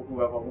knows people who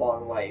have a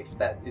long life.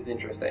 That is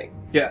interesting.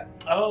 Yeah.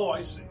 Oh,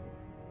 I see.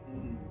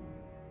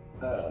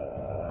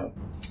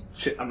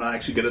 Shit, I'm not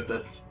actually good at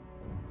this.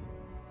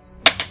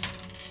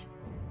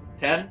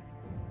 10?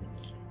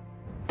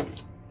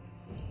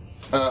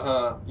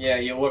 Yeah,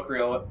 you look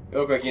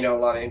like you know a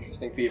lot of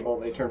interesting people.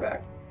 They turn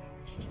back.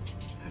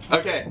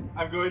 Okay,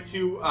 I'm going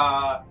to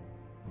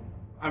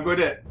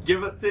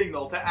give a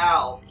signal to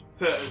Al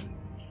to...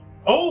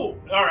 Oh,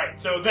 alright,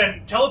 so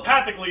then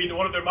telepathically into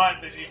one of their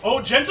minds they say,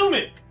 "Oh,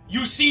 gentlemen,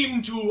 you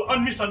seem to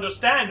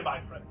misunderstand, my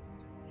friend.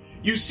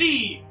 You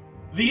see,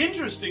 the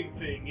interesting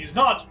thing is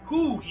not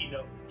who he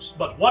knows,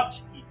 but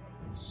what he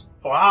knows.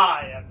 For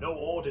I am no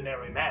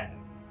ordinary man."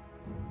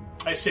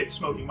 I sit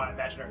smoking my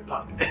imaginary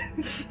pipe.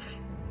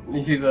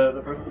 You see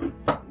the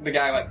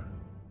guy like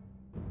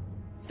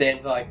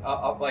stands like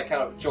up like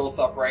kind of jolts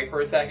upright for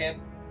a second,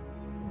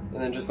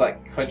 and then just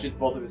like clenches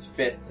both of his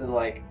fists and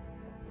like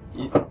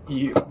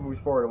he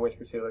moves forward and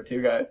whispers to the other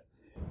 2 guys,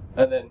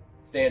 and then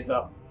stands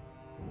up,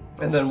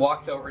 and then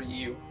walks over to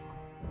you,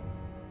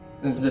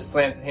 and just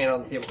slams his hand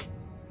on the table.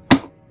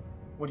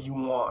 "What do you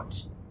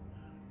want?"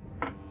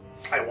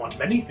 I want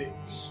many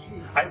things.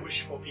 I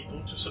wish for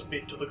people to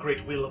submit to the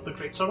great will of the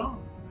Great Saran.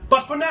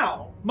 But for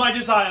now, my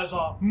desires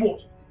are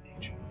mortal in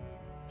nature.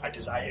 I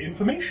desire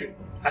information,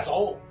 as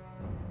all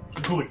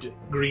good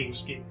green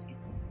skins do.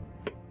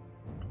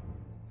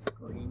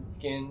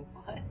 skins.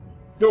 What?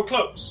 No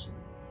clothes.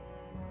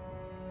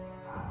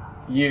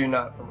 You're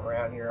not from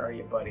around here, are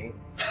you, buddy?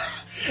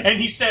 And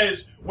he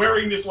says,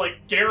 wearing this,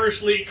 like,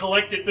 garishly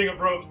collected thing of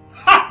robes,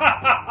 ha ha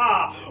ha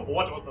ha!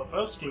 What was the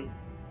first clue?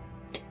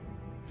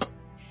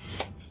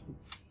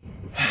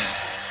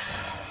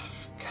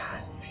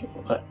 God,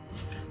 people,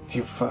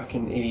 you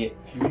fucking idiot.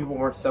 You people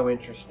weren't so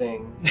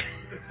interesting.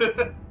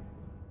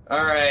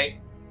 Alright.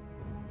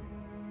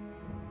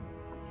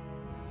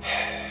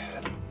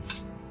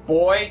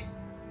 Boys,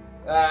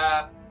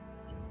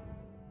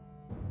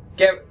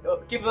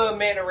 give the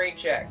man a rain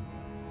check.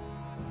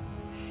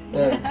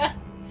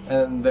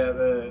 And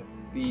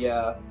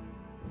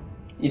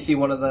you see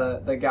one of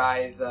the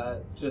guys,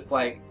 just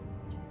like,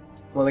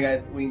 one of the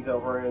guys leans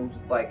over and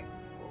just like,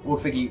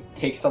 looks like he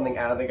takes something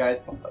out of the guy's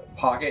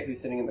pocket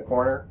who's sitting in the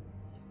corner.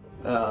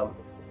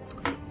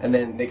 And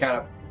then they kind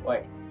of,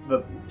 like,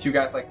 the two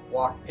guys like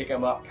pick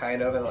him up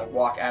kind of and like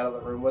walk out of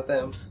the room with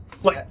him.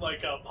 Like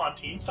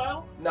Pontine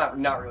style? Not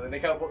really. They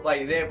kind of,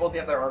 like, they both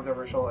have their arms over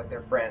their shoulder like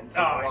they're friends. So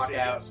Oh, they I walk see,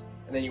 out, yes.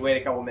 and then you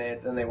wait a couple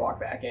minutes, and then they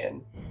walk back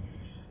in.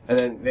 And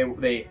then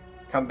they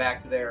come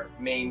back to their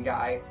main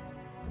guy.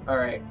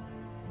 Alright.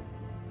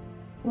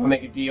 We'll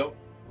make a deal.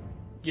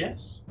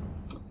 Yes.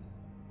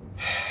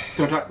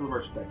 Don't talk to the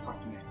merchandise. Talk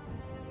to me.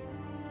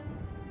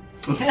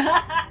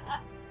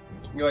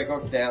 You're like,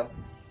 looks down.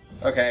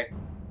 Okay,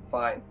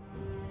 fine.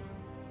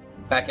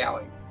 Back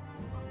alley.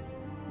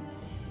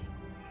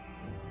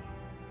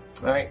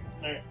 Alright.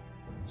 Alright.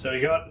 So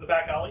you go out to the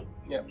back alley.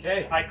 Yeah.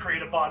 Okay. I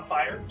create a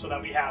bonfire so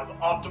that we have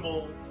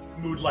optimal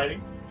mood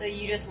lighting. So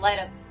you just light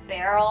a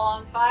barrel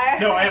on fire?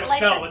 No, I have a like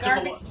spell the that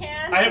just garbage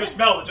can? I have a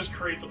smell that just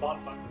creates a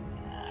bonfire.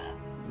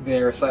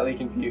 They're slightly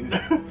confused.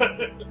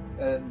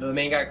 And the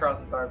main guy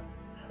crosses his arms.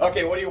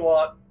 Okay, what do you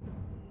want?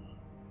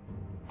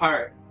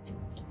 Alright.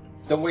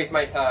 Don't waste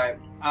my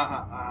time.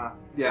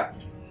 Yeah.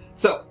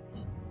 So,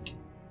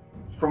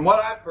 from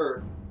what I've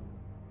heard,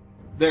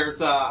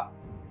 there's a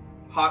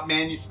hot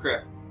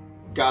manuscript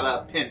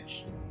got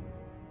pinched.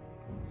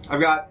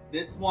 I've got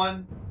this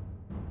one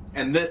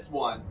and this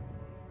one.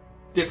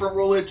 Different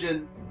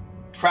religions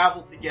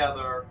travel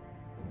together.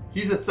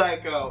 He's a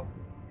psycho.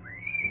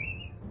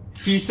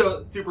 He's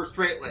so super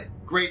straight-laced.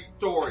 Great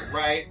story,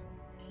 right?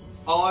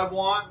 All I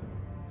want,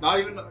 not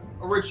even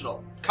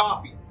original,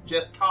 copies.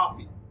 Just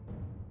copies.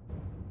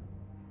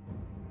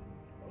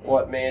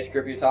 What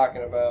manuscript are you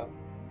talking about?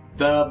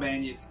 The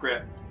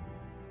manuscript.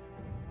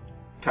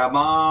 Come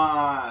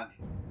on.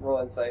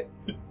 Roll insight.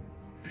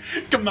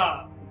 Come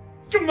on!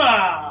 Come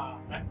on!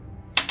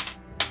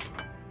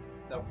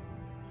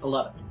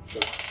 11.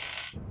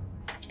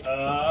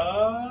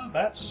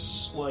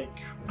 That's like...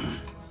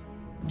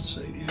 Let's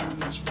say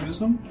is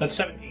wisdom? That's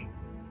 17.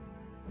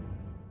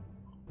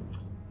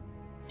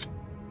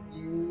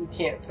 You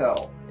can't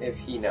tell if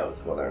he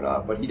knows whether or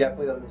not, but he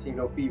definitely doesn't seem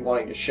to be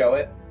wanting to show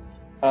it.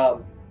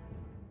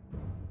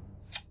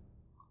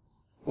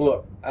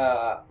 Look,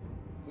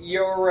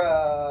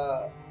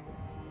 your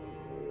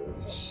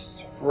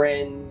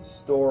friend's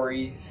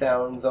story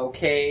sounds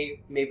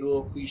okay, maybe a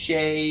little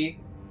cliche,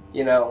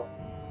 you know,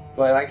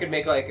 but I could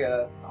make like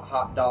a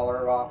hot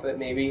dollar off it,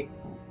 maybe.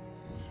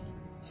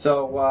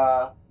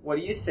 So, what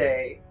do you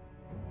say?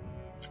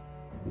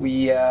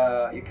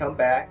 You come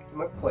back to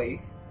my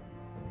place.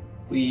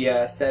 We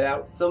set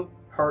out some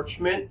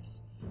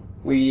parchments.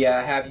 We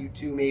have you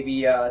two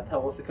maybe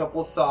tell us a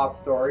couple of sob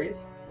stories,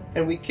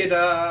 and we could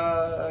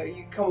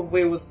you come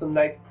away with some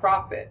nice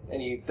profit.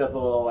 And he does a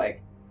little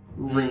like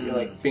ring,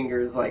 like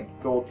fingers,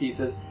 like gold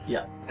pieces.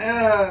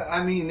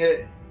 I mean,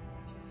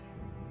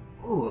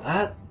 Ooh,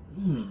 that.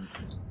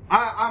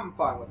 I'm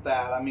fine with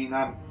that. I mean,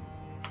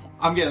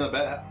 I'm getting the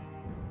bet.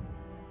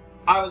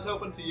 I was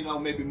hoping to,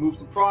 maybe move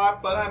some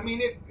prop, but I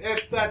mean,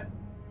 if that's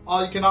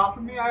all you can offer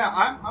me,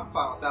 I'm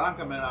fine with that. I'm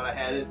coming out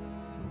ahead. It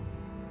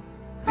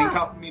ain't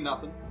costing me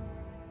nothing.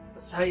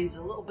 Besides,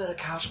 a little bit of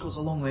cash goes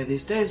a long way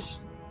these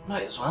days.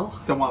 Might as well.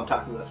 Don't want to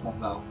talk to this one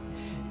though.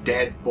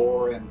 Dead,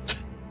 boring.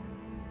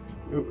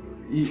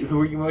 Who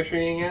are you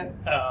motioning at?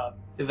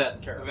 Yvette's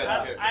character.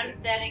 I'm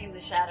standing in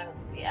the shadows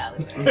of the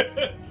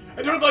alleyway.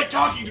 I don't like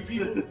talking to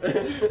people! No,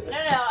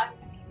 I'm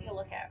keeping a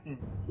lookout.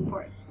 It's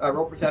important.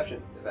 Roll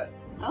perception, Yvette.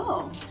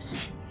 Oh.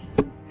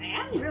 I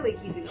am really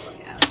keeping a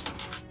lookout.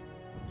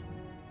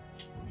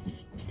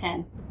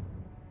 10.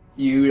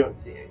 You don't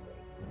see anything.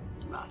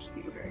 I'm not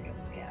keeping a very good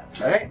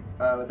lookout. Alright.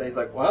 But he's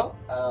like, well,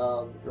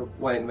 if you're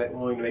willing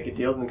to make a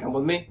deal, then come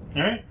with me.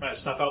 Alright, I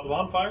snuff out the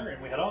bonfire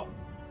and we head off.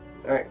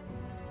 Alright.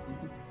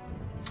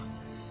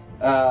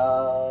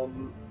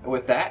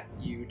 With that,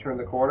 you turn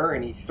the corner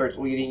and he starts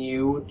leading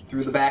you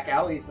through the back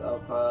alleys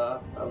of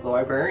the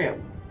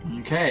librarium.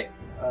 Okay.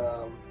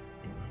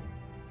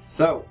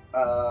 So,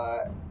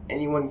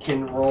 anyone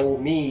can roll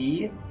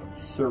me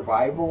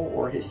survival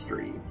or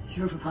history.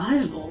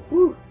 Survival.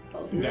 Ooh,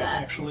 I'll do Yeah,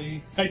 that.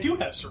 actually, I do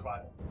have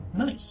survival.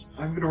 Nice.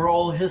 I'm gonna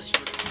roll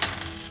history.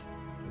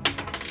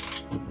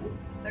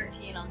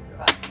 13 on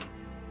survival.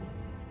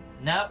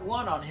 Nat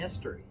 1 on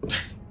history.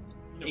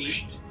 No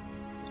shit.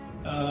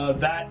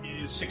 That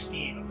is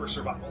 16 for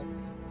survival.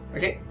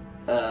 Okay.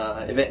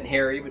 Yvette and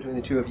Harry, between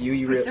the two of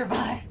you, We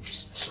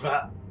survived.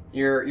 Survive.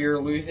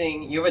 you're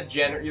losing. You have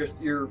you're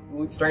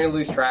starting to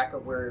lose track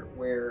of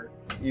where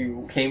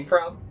you came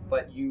from,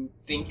 but you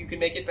think you can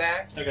make it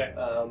back. Okay.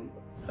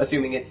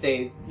 Assuming it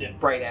stays Yeah.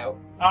 bright out.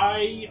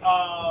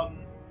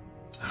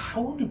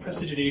 How long do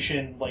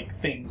prestidigitation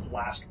things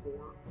last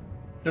for?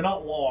 They're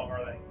not long,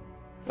 are they?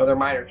 Oh, they're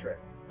minor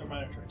tricks. They're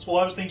minor tricks. Well,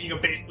 I was thinking of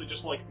basically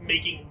just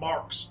making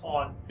marks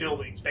on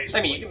buildings, basically.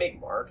 I mean, you can make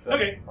marks. That'd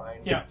Okay. be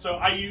fine. Yeah, so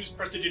I use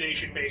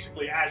prestidigitation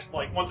basically as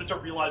once I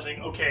start realizing,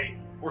 okay,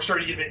 we're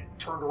starting to get it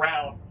turned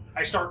around,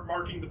 I start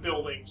marking the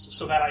buildings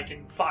so that I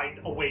can find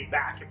a way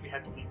back if we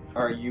had to leave.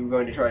 Are you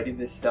going to try to do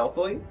this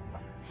stealthily?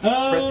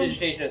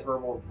 Prestidigitation has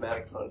verbal and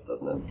somatic components,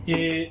 doesn't it?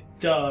 It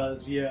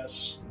does,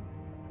 yes.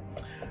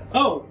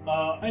 Oh,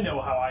 I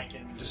know how I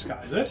can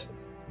disguise it.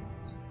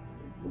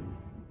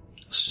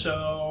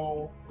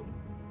 So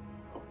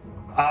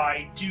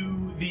I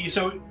do the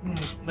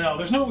no,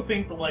 there's no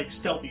thing for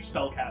stealthy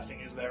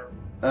spellcasting, is there?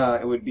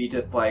 It would be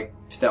just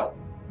stealth.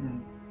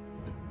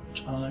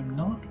 Which I'm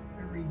not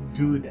very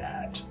good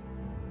at.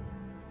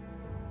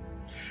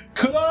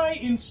 Could I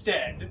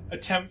instead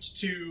attempt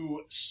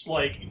to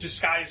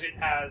disguise it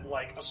as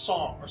a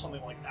song or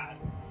something like that?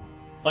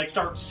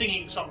 Start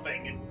singing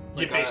something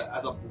and as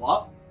a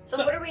bluff? So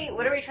what are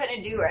we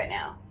trying to do right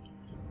now?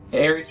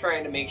 Harry's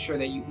trying to make sure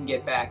that you can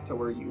get back to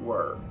where you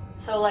were.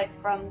 So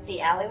from the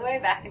alleyway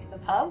back into the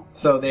pub?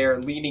 So they're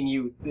leading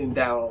you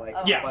down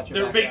a yeah, bunch of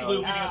they're back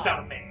basically alleys. leading us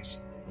down a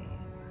maze.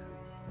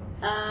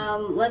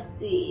 Let's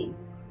see.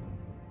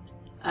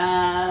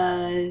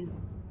 You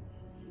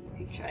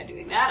could try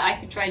doing that. I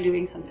could try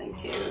doing something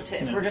too.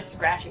 If we're just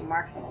scratching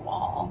marks on the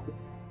wall.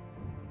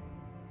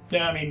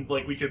 Yeah, I mean,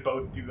 we could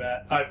both do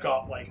that. I've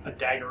got, a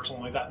dagger or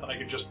something like that I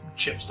could just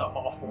chip stuff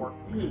off for.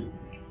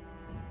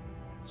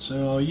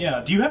 So,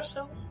 yeah. Do you have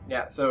stealth?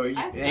 Yeah, so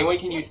anyone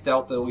can use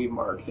stealth to leave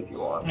marks if you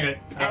want. Okay.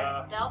 I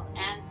have stealth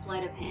and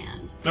sleight of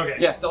hand. Okay.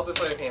 Yeah, stealth and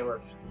sleight of hand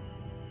works.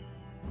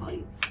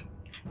 Please.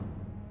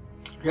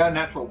 You got a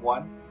natural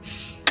 1.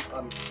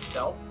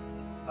 Stealth?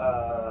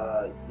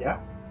 Yeah.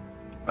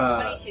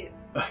 22.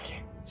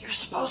 Okay. You're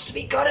supposed to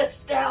be good at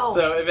stealth.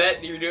 So,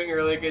 Yvette, you're doing a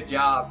really good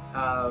job.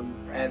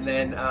 And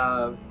then,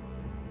 I'm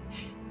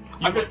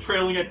just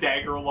trailing a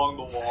dagger along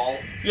the wall.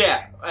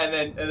 yeah, and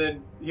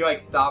then he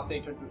stops and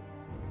he turns to,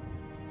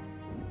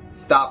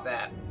 stop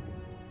that.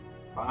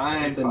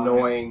 Fine. It's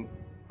annoying.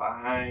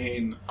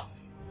 Fine.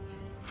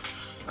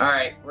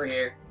 Alright, we're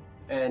here.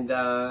 And,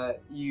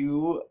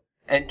 you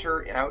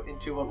enter out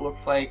into what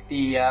looks like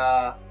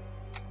the,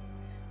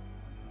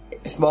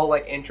 small,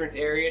 entrance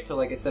area to,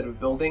 a set of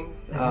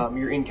buildings. Mm-hmm.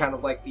 You're in kind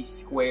of, the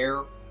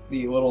square,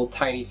 the little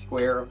tiny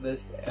square of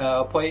this,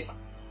 place.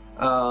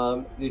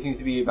 There seems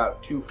to be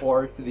about 2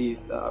 floors to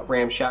these,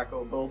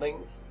 ramshackle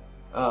buildings.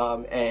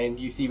 And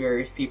you see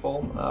various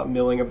people,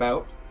 milling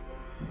about.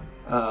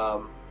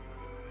 The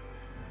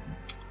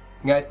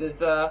guy says,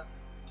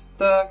 just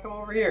come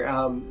over here.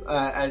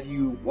 As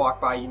you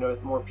walk by, you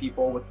notice more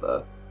people with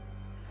the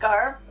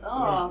Scarves?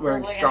 Oh,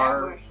 wearing like an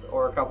scarves, ambush.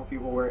 or a couple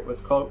people wearing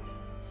with cloaks.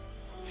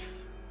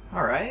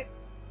 All right.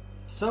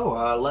 So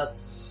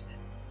let's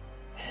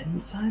head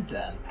inside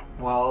then,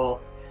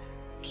 while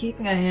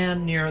keeping a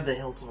hand near the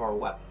hilts of our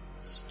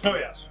weapons. Oh,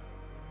 yes.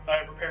 I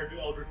am prepared to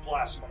Eldritch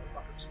Blast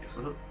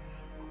motherfuckers.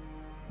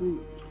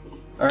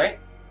 All right.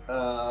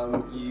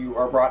 You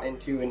are brought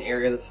into an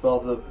area that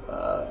smells of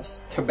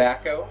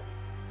tobacco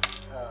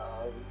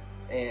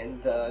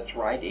and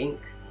dried ink.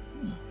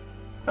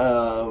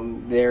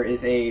 There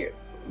is a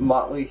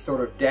motley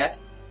sort of desk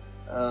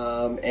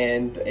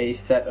and a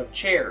set of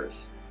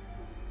chairs.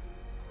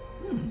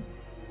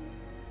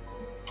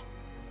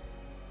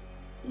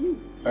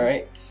 All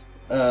right.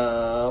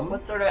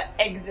 What sort of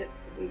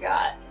exits we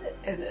got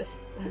in this?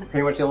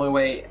 Pretty much the only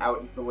way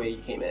out is the way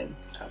you came in.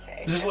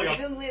 Okay. Is this like a-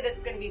 Presumably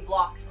that's going to be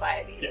blocked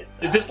by these. Yeah.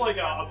 Is this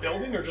a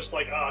building or just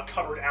a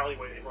covered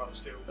alleyway they brought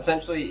us to?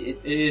 Essentially,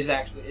 it is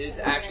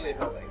actually a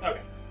building. Okay.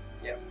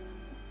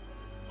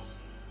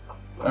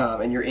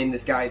 And you're in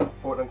this guy's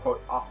quote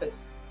unquote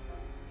office.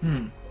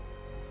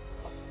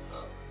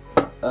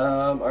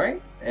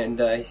 Alright. And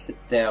he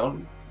sits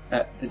down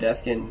at the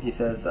desk and he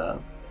says,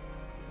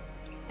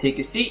 take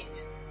a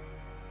seat.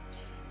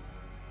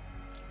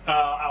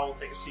 I will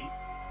take a seat.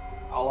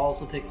 I'll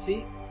also take a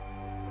seat.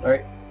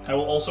 Alright. I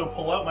will also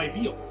pull out my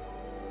viol.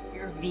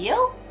 Your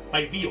veal?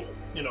 My viol.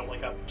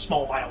 Like a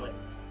small violin.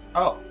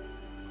 Oh.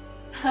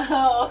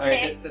 Oh, okay.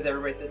 Alright, does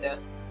everybody sit down?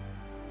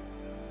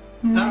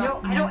 I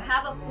don't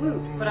have a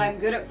flute, but I'm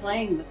good at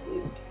playing the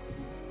flute.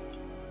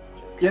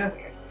 Just kinda Yeah.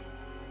 weird.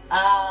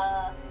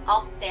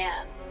 I'll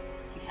stand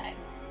behind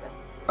the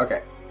rest of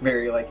Okay.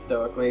 Very,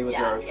 stoically with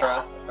your arms yeah.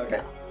 crossed? Okay.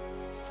 yeah.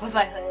 With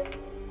my hood.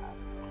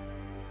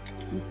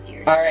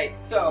 Mysterious. Alright,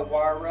 so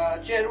our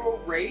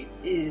general rate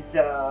is,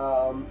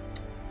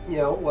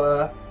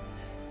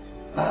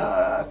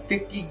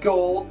 50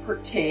 gold per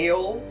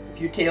tail. If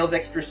your tail's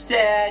extra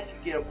sad,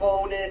 you get a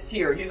bonus.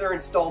 Here's our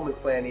installment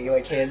plan. He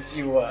hands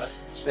you a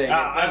thing.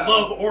 I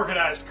love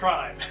organized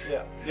crime.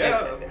 Yeah.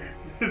 Yeah.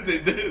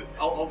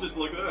 I'll just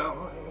look at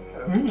it.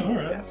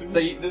 Alright. Yeah. So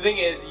the thing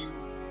is, you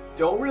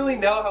don't really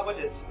know how much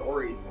a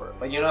story's worth.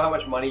 Like, you know how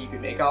much money you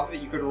could make off of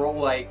it? You could roll,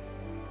 like...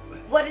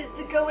 What is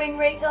the going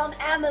rate on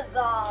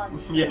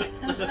Amazon? Yeah.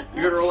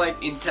 You could roll,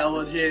 like,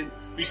 intelligence.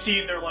 We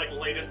see their like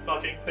latest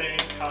fucking thing,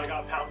 how I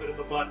got pounded in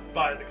the butt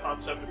by the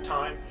concept of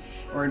time.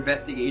 Or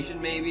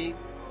investigation, maybe.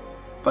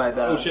 But,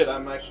 Oh shit,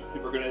 I'm actually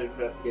super good at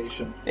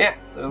investigation. Yeah,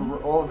 so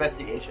roll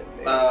investigation.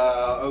 Maybe.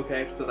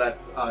 Okay, so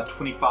that's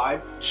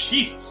 25.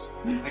 Jesus.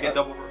 I get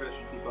double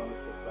proficiency bonus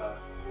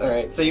with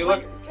Alright, so you look...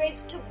 Went straight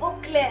to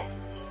book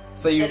list.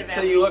 So you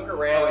look Oh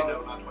around... wait,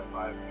 no, not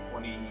 25.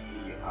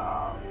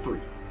 23.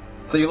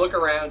 So you look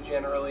around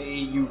generally,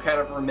 you kind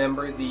of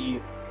remember the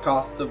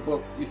cost of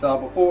books you saw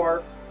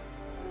before.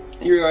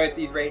 You realize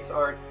these rates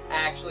aren't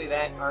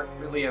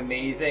really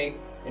amazing.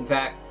 In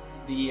fact,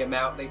 the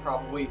amount they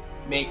probably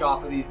make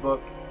off of these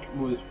books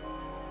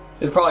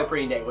is probably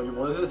pretty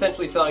negligible. This is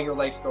essentially selling your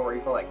life story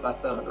for like less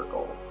than 100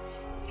 gold.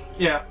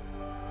 Yeah.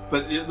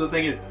 But the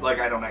thing is, like,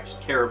 I don't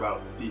actually care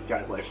about these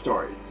guys' life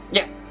stories.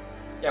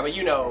 Yeah, but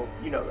you know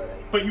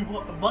that. But you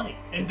want the money,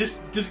 and this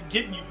doesn't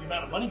get you the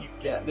amount of money you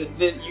get.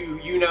 Yeah,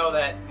 you know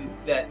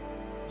that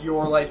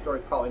your life story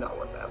is probably not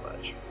worth that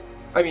much.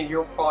 I mean,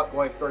 your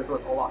life story is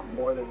worth a lot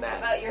more than that.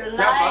 About your Yeah,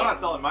 but I'm life. not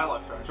selling my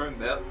life story. I'm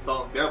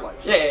selling their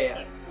life story.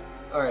 Yeah.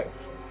 All right.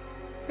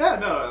 Yeah,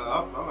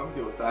 no, I'm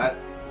good with that.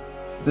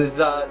 Does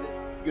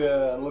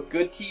this look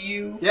good to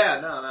you? Yeah,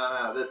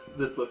 no.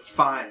 This looks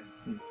fine.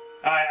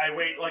 I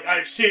wait, like,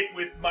 I sit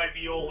with my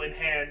viol in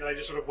hand, and I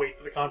just sort of wait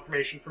for the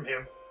confirmation from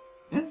him.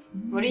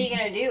 What are you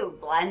gonna do?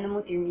 Blind them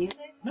with your music?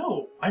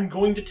 No, I'm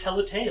going to tell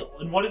a tale.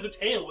 And what is a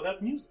tale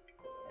without music?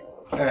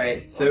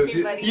 Alright, so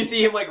Okay, buddy. you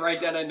see him like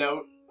write down a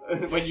note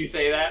when you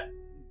say that?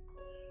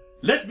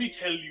 Let me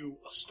tell you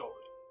a story.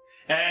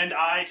 And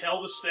I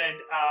tell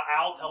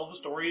Al tells the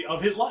story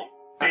of his life.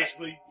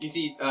 Basically, You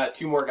see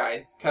two more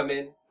guys come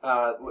in,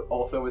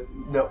 also with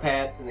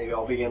notepads, and they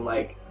all begin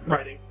like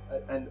writing.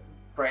 and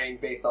writing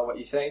based on what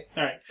you say.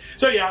 Alright.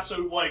 So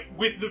like,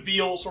 with the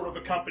viol sort of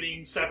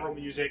accompanying several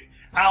music,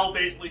 Al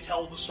basically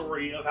tells the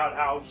story about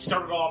how he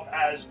started off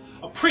as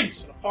a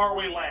prince in a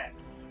faraway land,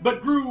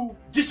 but grew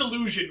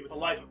disillusioned with a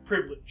life of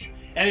privilege,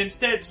 and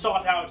instead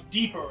sought out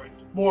deeper and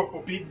more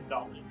forbidden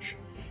knowledge.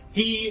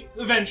 He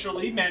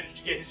eventually managed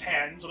to get his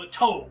hands on a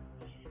tome,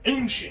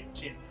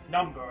 ancient in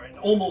number and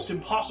almost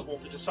impossible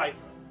to decipher.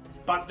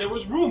 But there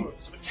was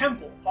rumors of a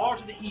temple far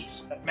to the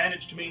east that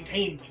managed to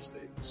maintain these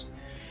things.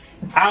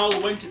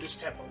 Al went to this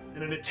temple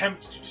in an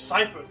attempt to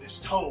decipher this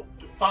tome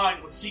to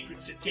find what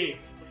secrets it gave.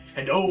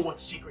 And oh, what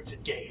secrets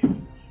it gave.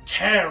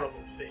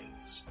 Terrible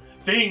things.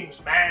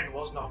 Things man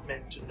was not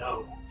meant to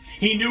know.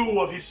 He knew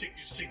of his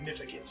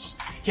significance.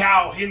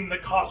 How in the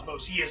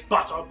cosmos he is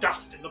but or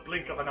dust in the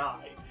blink of an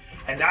eye.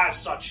 And as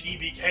such he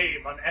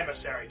became an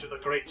emissary to the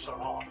great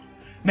Sarad.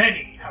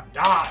 Many have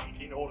died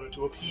in order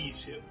to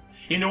appease him,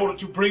 in order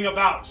to bring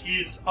about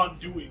his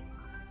undoing.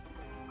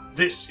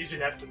 This is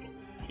inevitable.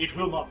 It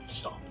will not be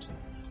stopped.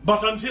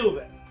 But until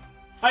then,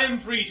 I am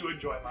free to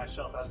enjoy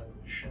myself as I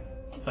wish,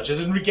 such as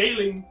in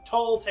regaling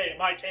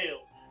my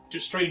tale to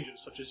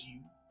strangers such as you.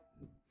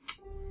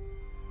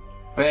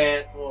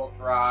 Man, a little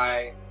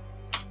dry.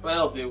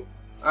 Well, it'll do.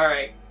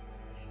 Alright.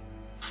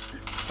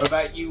 What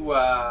about you,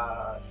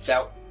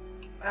 Stout?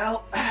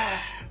 Well,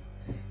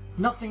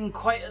 nothing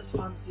quite as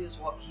fancy as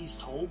what he's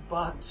told,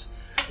 but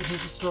it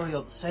is a story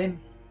all the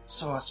same,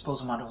 so I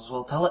suppose I might as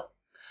well tell it.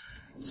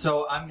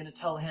 So I'm going to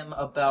tell him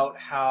about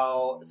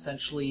how,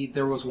 essentially,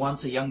 there was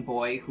once a young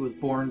boy who was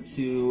born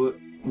to,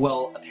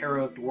 well, a pair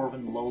of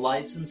dwarven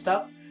lowlifes and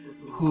stuff,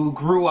 who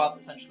grew up,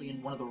 essentially,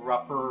 in one of the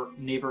rougher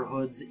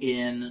neighborhoods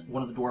in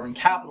one of the dwarven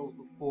capitals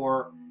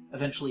before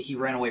eventually he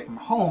ran away from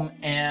home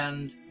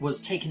and was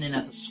taken in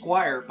as a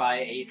squire by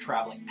a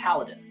traveling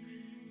paladin.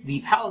 The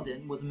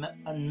paladin was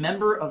a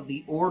member of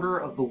the Order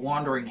of the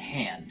Wandering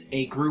Hand,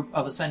 a group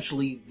of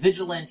essentially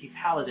vigilante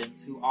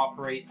paladins who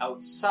operate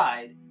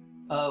outside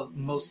of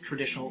most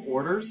traditional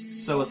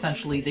orders, so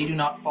essentially they do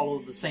not follow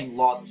the same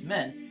laws as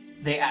men,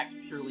 they act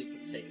purely for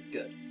the sake of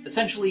good.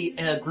 Essentially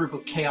a group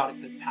of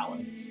chaotic good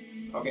paladins.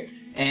 Okay.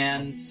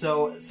 And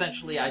so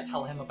essentially I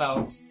tell him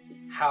about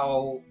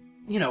how,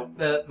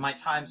 my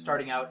time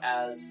starting out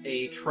as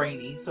a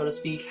trainee, so to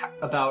speak,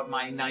 about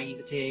my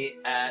naivete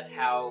at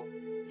how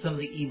some of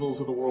the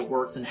evils of the world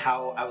works and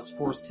how I was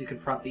forced to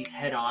confront these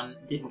head-on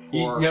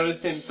before... You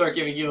notice him start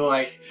giving you the,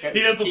 like...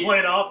 He does the play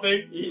it off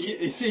thing.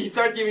 He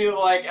starts giving you the,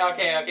 like,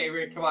 okay,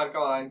 Rick, come on.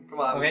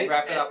 Okay,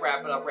 Wrap it up.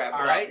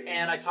 Alright,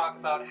 and I talk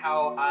about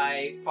how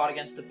I fought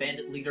against a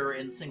bandit leader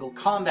in single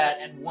combat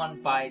and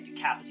won by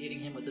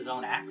decapitating him with his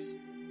own axe.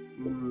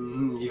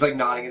 He's like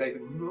nodding and he's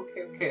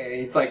like,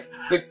 okay. It's like,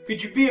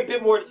 could you be a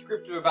bit more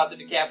descriptive about the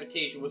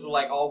decapitation? Was it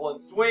like all one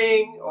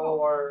swing,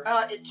 or...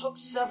 It took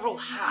several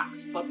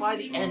hacks, but by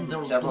the end there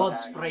was Several blood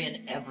hacks.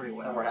 spraying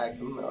everywhere. Several hacks,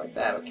 something like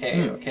that,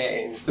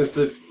 okay. And this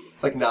is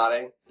like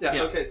nodding. Yeah,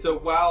 Yeah. okay, so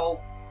while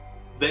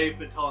they've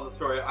been telling the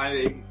story,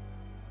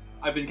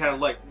 I've been kind of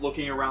like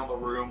looking around the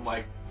room,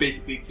 like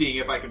basically seeing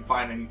if I can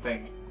find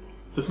anything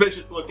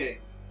suspicious looking.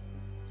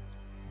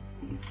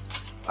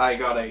 I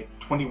got a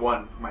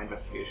 21 for my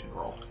investigation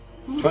roll.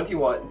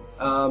 21.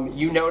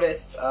 You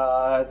notice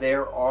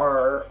there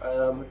are...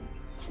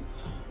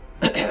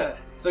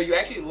 so you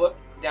actually look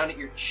down at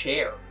your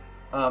chair,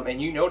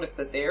 and you notice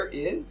that there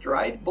is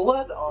dried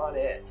blood on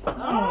it.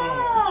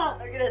 Ah,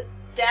 they're gonna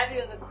stab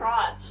you in the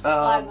crotch. That's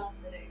why I'm not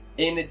sitting.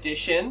 In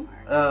addition,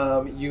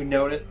 you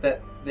notice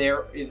that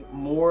there is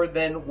more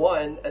than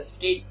one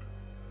escape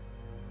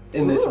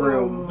in this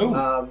room.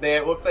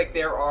 It looks like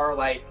there are,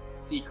 like,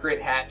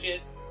 secret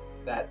hatches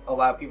that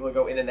allow people to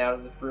go in and out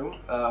of this room.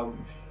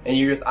 And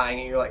you're just eyeing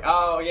it, you're like,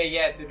 oh,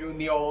 yeah, they're doing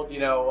the old,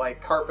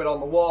 like, carpet on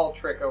the wall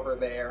trick over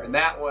there. And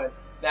that one,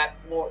 that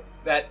floor,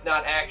 that's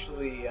not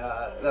actually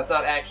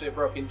a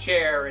broken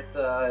chair, it's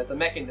a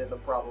mechanism,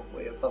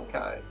 probably, of some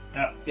kind.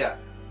 Yeah.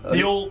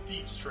 The old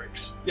thieves'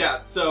 tricks.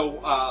 Yeah, so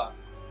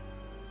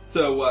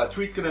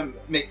Tweet's gonna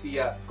make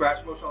the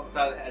scratch motion on the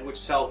side of the head,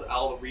 which tells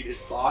Al to read his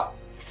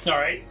thoughts.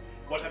 Alright,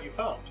 what have you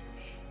found?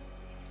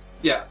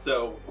 Yeah,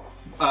 so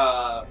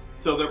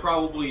they're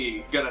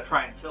probably gonna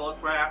try and kill us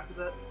right after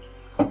this.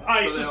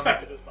 I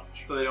suspected as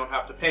much. So they don't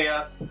have to pay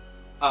us.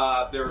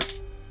 There's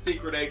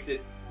secret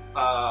exits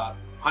behind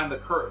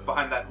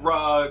that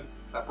rug,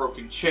 that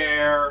broken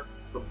chair,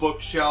 the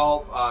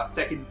bookshelf,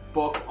 second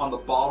book on the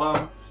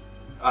bottom.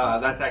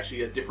 That's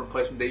actually a different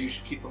place. They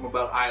usually keep them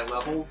about eye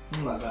level,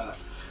 but I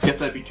guess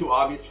that'd be too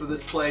obvious for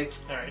this place.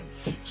 Alright,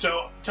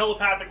 so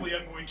telepathically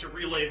I'm going to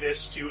relay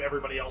this to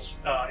everybody else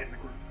in the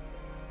group.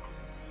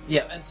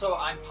 Yeah, and so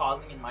I'm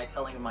pausing in my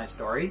telling of my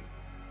story.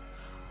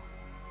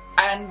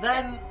 And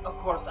then, of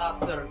course,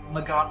 after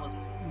Magan was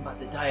eaten by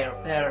the dire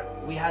bear,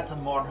 we had to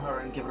mourn her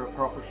and give her a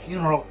proper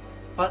funeral.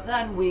 But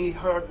then we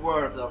heard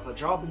word of a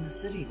job in the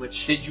city,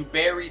 which... Did you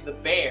bury the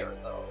bear,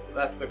 though?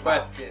 That's the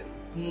question.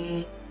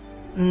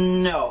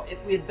 No.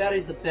 If we had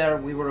buried the bear,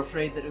 we were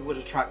afraid that it would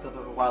attract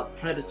other wild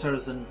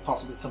predators and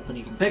possibly something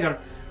even bigger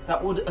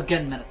that would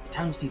again menace the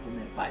townspeople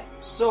nearby.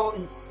 So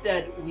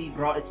instead, we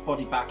brought its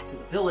body back to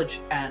the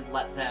village and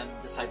let them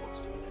decide what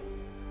to do with it.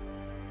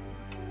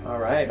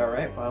 Alright,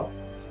 well...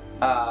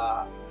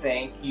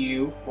 thank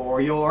you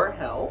for your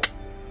help.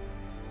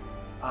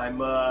 I'm,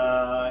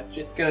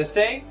 just gonna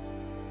say,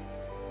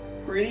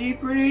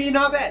 pretty,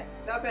 not bad.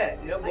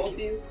 Both of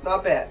you,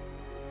 not bad.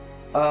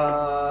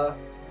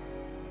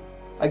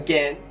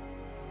 Again,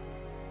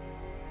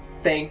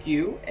 thank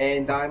you,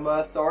 and I'm,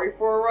 sorry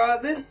for,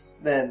 this,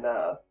 then,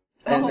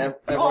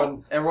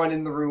 everyone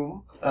in the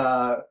room,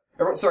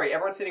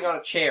 everyone sitting on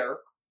a chair.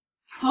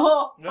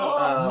 No.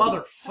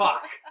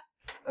 Motherfuck!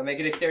 I make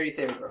a dexterity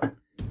saving throw.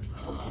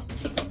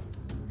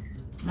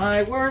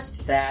 My worst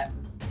stat.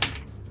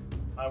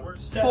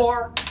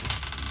 4.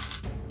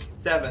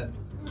 7.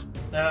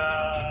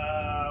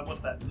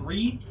 What's that?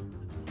 3?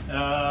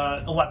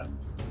 11.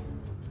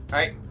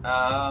 Alright,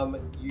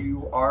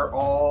 you are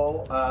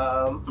all,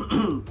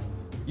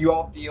 you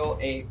all feel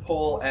a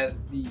pull as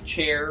the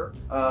chair,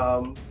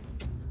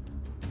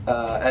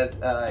 as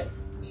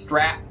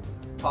straps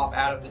pop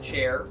out of the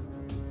chair,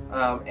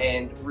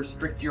 and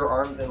restrict your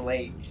arms and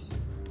legs.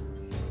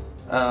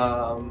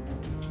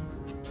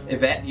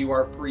 Yvette, you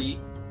are free,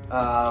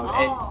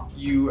 and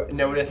you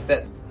notice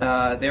that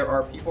there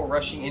are people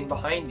rushing in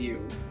behind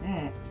you.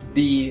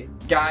 The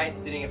guy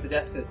sitting at the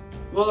desk says,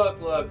 look,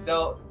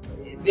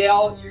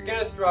 you're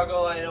gonna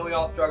struggle, I know we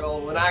all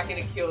struggle, we're not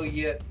gonna kill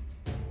you,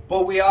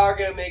 but we are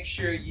gonna make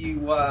sure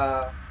you,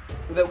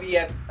 that we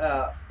have,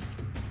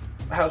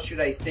 how should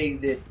I say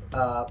this,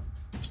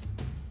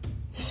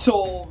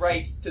 sole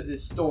rights to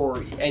this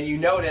story. And you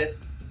notice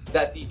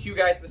that the two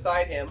guys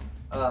beside him,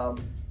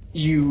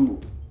 you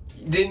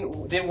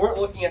weren't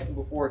looking at them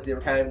before because they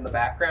were kind of in the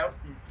background,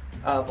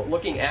 but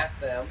looking at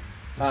them,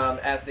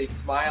 as they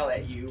smile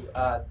at you,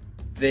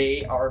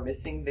 they are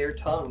missing their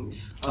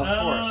tongues. Of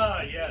course.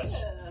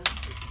 Yes.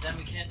 Then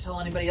we can't tell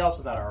anybody else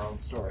about our own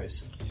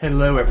stories.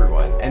 Hello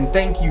everyone, and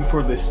thank you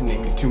for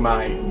listening to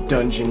my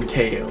Dungeon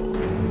Tale.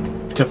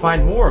 To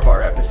find more of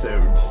our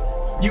episodes,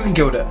 you can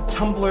go to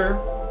Tumblr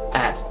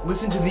at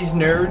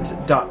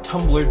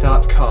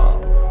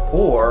listentothesenerds.tumblr.com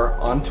or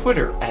on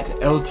Twitter at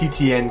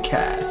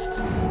LTTNcast.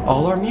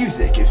 All our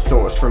music is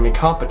sourced from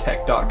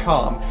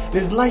Incompetech.com and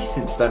is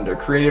licensed under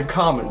Creative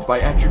Commons by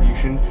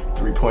Attribution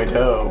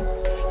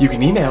 3.0. You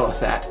can email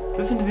us at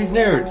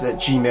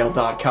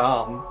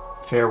listentothesenerds@gmail.com.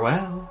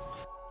 Farewell.